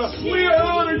God. We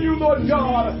honor you, Lord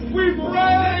God. We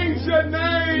praise your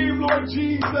name, Lord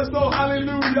Jesus. Oh,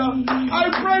 hallelujah. I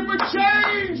pray for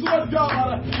change, Lord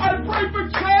God. I pray for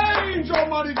change,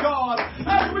 Almighty God.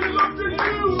 As we look to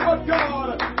you, Lord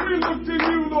God. We look to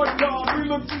you, Lord God. We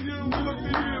look to you. We look to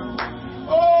you.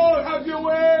 Oh, have your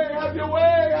way. Have your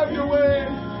way. Have your way.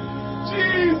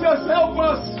 Jesus, help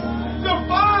us to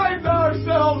find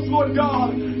ourselves, Lord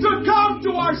God, to come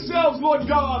to ourselves, Lord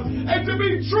God, and to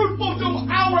be truthful to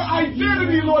our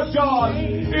identity, Lord God,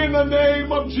 in the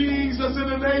name of Jesus, in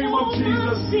the name of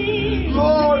Jesus.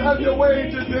 Lord, have your way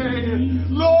today.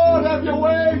 Lord, have your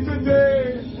way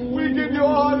today. We give you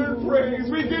honor and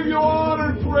praise. We give you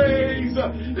honor and praise.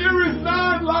 There is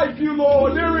none like you,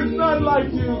 Lord. There is none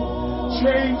like you.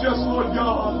 Change us, Lord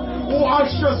God.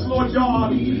 Wash us, Lord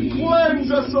God.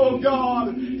 Cleanse us, oh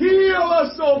God. Heal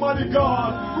us, Almighty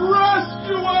God.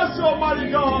 Rescue us,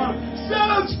 Almighty God. Set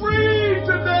us free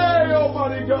today,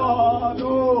 Almighty God.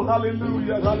 Oh,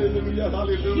 hallelujah, hallelujah,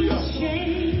 hallelujah.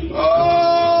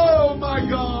 Oh, my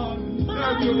God.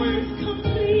 Have your way.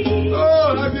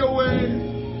 Oh, have your way.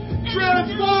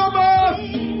 Transform us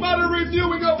by the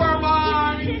renewing of our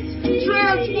minds.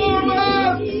 Transform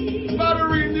us by the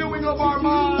renewing of our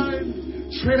minds.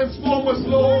 Transform us,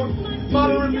 Lord, by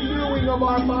the renewing of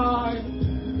our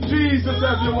mind. Jesus,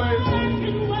 have your way.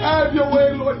 Have your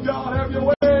way, Lord God. Have your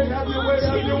way. Have your way.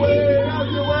 Have your way.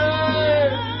 Have your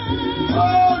way.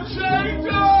 Oh, change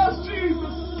us,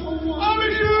 Jesus.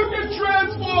 Only you can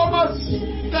transform us,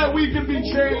 that we can be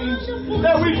changed,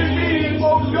 that we can be,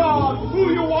 oh God,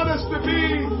 who you want us to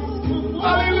be.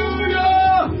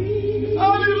 Hallelujah.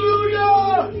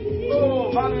 Hallelujah.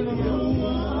 Oh, hallelujah.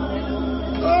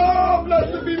 Oh,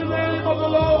 blessed be the name of the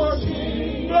Lord.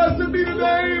 Blessed be the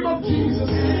name of Jesus.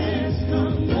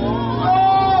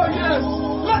 Oh, yes.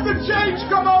 Let the change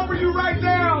come over you right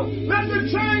now. Let the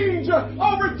change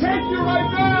overtake you right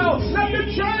now. Let the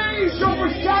change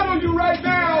overshadow you right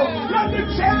now. Let the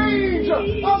change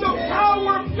of the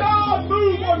power of God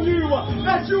move on you.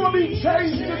 That you will be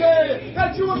changed today.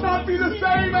 That you will not be the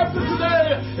same after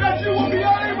today. That you will be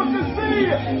able to see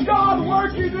God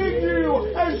working in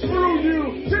you and through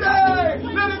you today.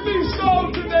 Let it be so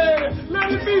today.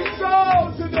 Let it be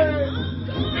so today.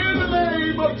 In the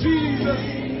name of Jesus.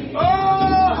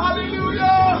 Oh,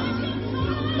 hallelujah.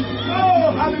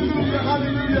 Oh, hallelujah,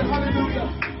 hallelujah, hallelujah.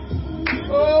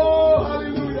 Oh,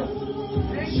 hallelujah.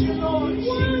 Thank you, Lord.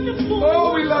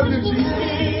 Oh, we love you,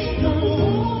 Jesus.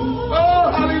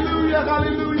 Oh, hallelujah,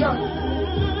 hallelujah.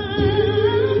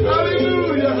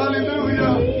 Hallelujah,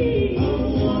 hallelujah.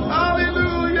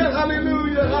 Hallelujah,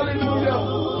 hallelujah, hallelujah.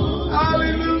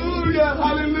 Hallelujah,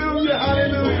 hallelujah,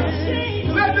 hallelujah.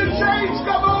 Let the change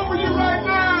come over you right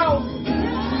now.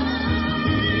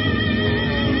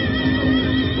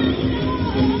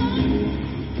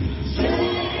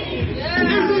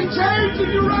 Is he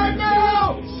changing you right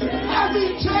now? Has he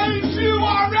changed you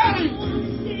already?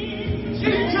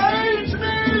 He changed me.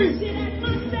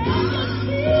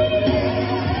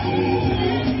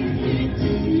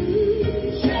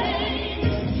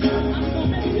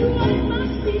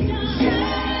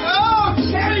 Oh,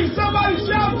 change. Somebody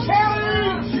shout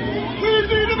change. We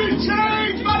need to be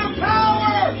changed by the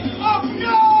power of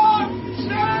God.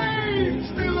 Change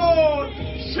me, Lord.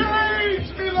 Change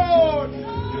me, Lord.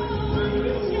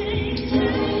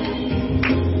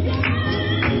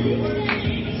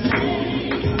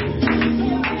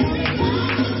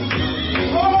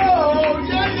 Oh,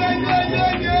 yeah, yeah, yeah,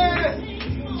 yeah, yeah.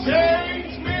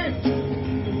 Change me.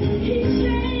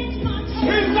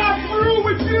 He's not through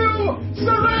with you.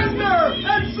 Surrender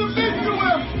and submit to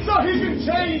him so he can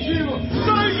change you,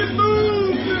 so he can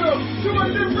move you to a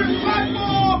different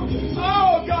platform.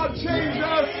 Oh, God, change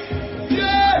us.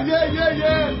 Yeah, yeah, yeah,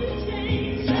 yeah.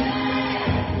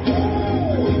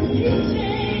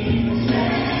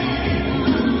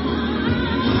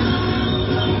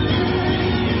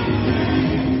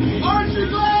 Aren't you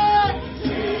glad?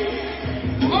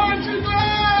 Aren't you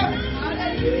glad?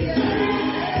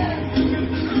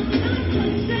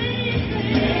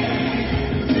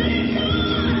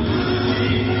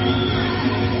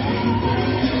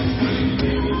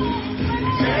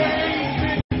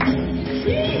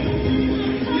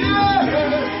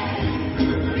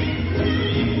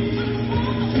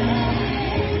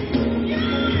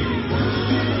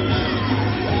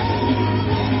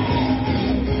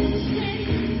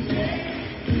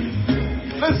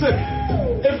 Listen,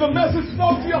 if the message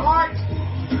spoke to your heart,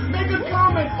 make a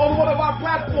comment on one of our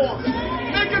platforms.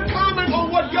 Make a comment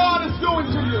on what God is doing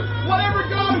to you. Whatever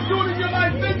God is doing in your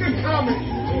life, make a comment.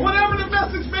 Whatever the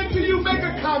message meant to you, make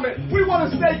a comment. We want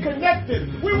to stay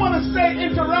connected. We want to stay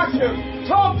interactive.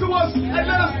 Talk to us and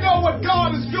let us know what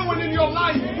God is doing in your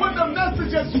life, what the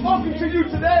message has spoken to you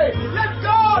today. Let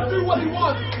God do what He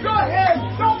wants. Go ahead.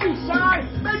 Don't be shy.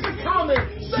 Make a comment.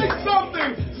 Say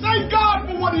something. Thank God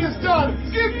for what He has done.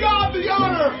 Give God the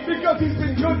honor because He's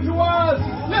been good to us.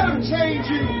 Let Him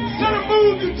change you. Let Him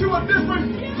move you to a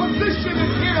different position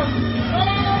in Him.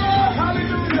 Oh,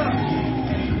 hallelujah.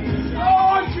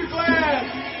 Oh, aren't you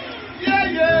glad?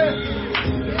 Yeah.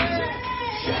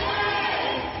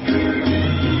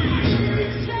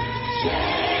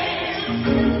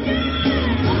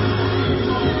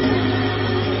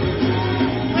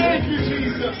 Thank you,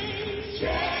 Jesus.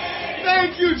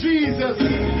 Thank you, Jesus.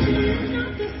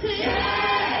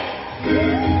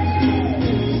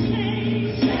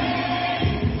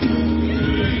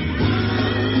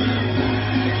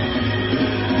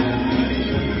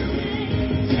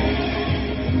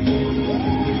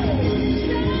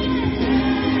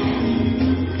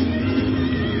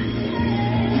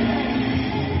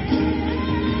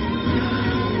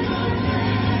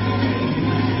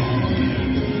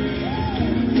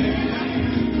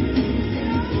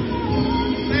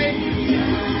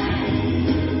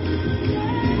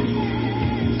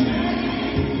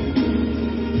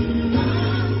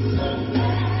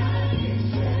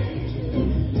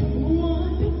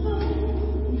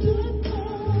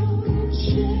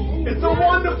 It's a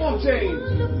wonderful change.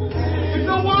 It's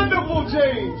a wonderful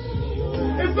change.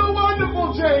 It's a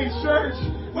wonderful change, church.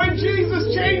 When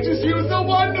Jesus changes you, it's a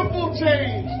wonderful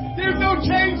change. There's no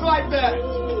change like that.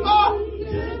 Oh,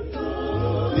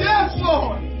 yes,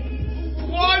 Lord.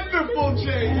 Wonderful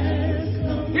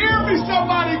change. Hear me,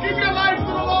 somebody. Give your life to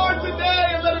the Lord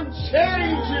today and let Him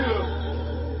change you.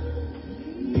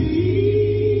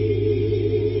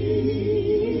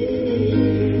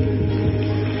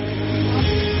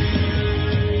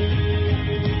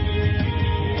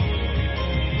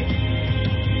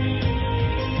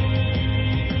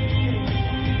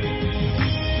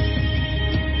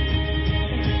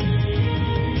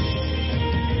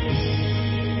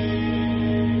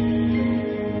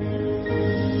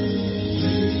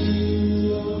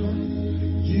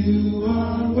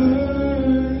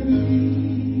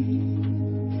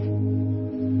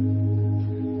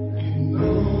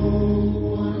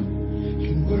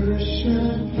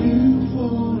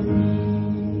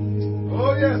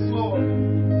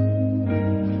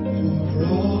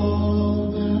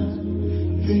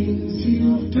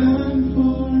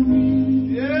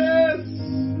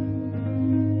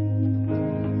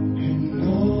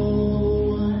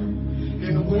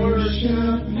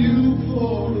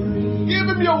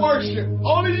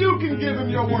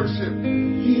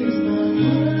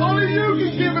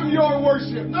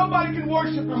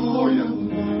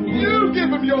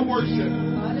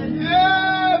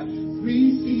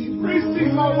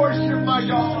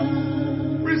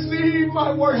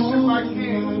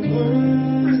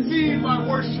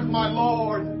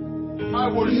 I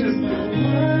worship you.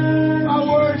 I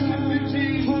worship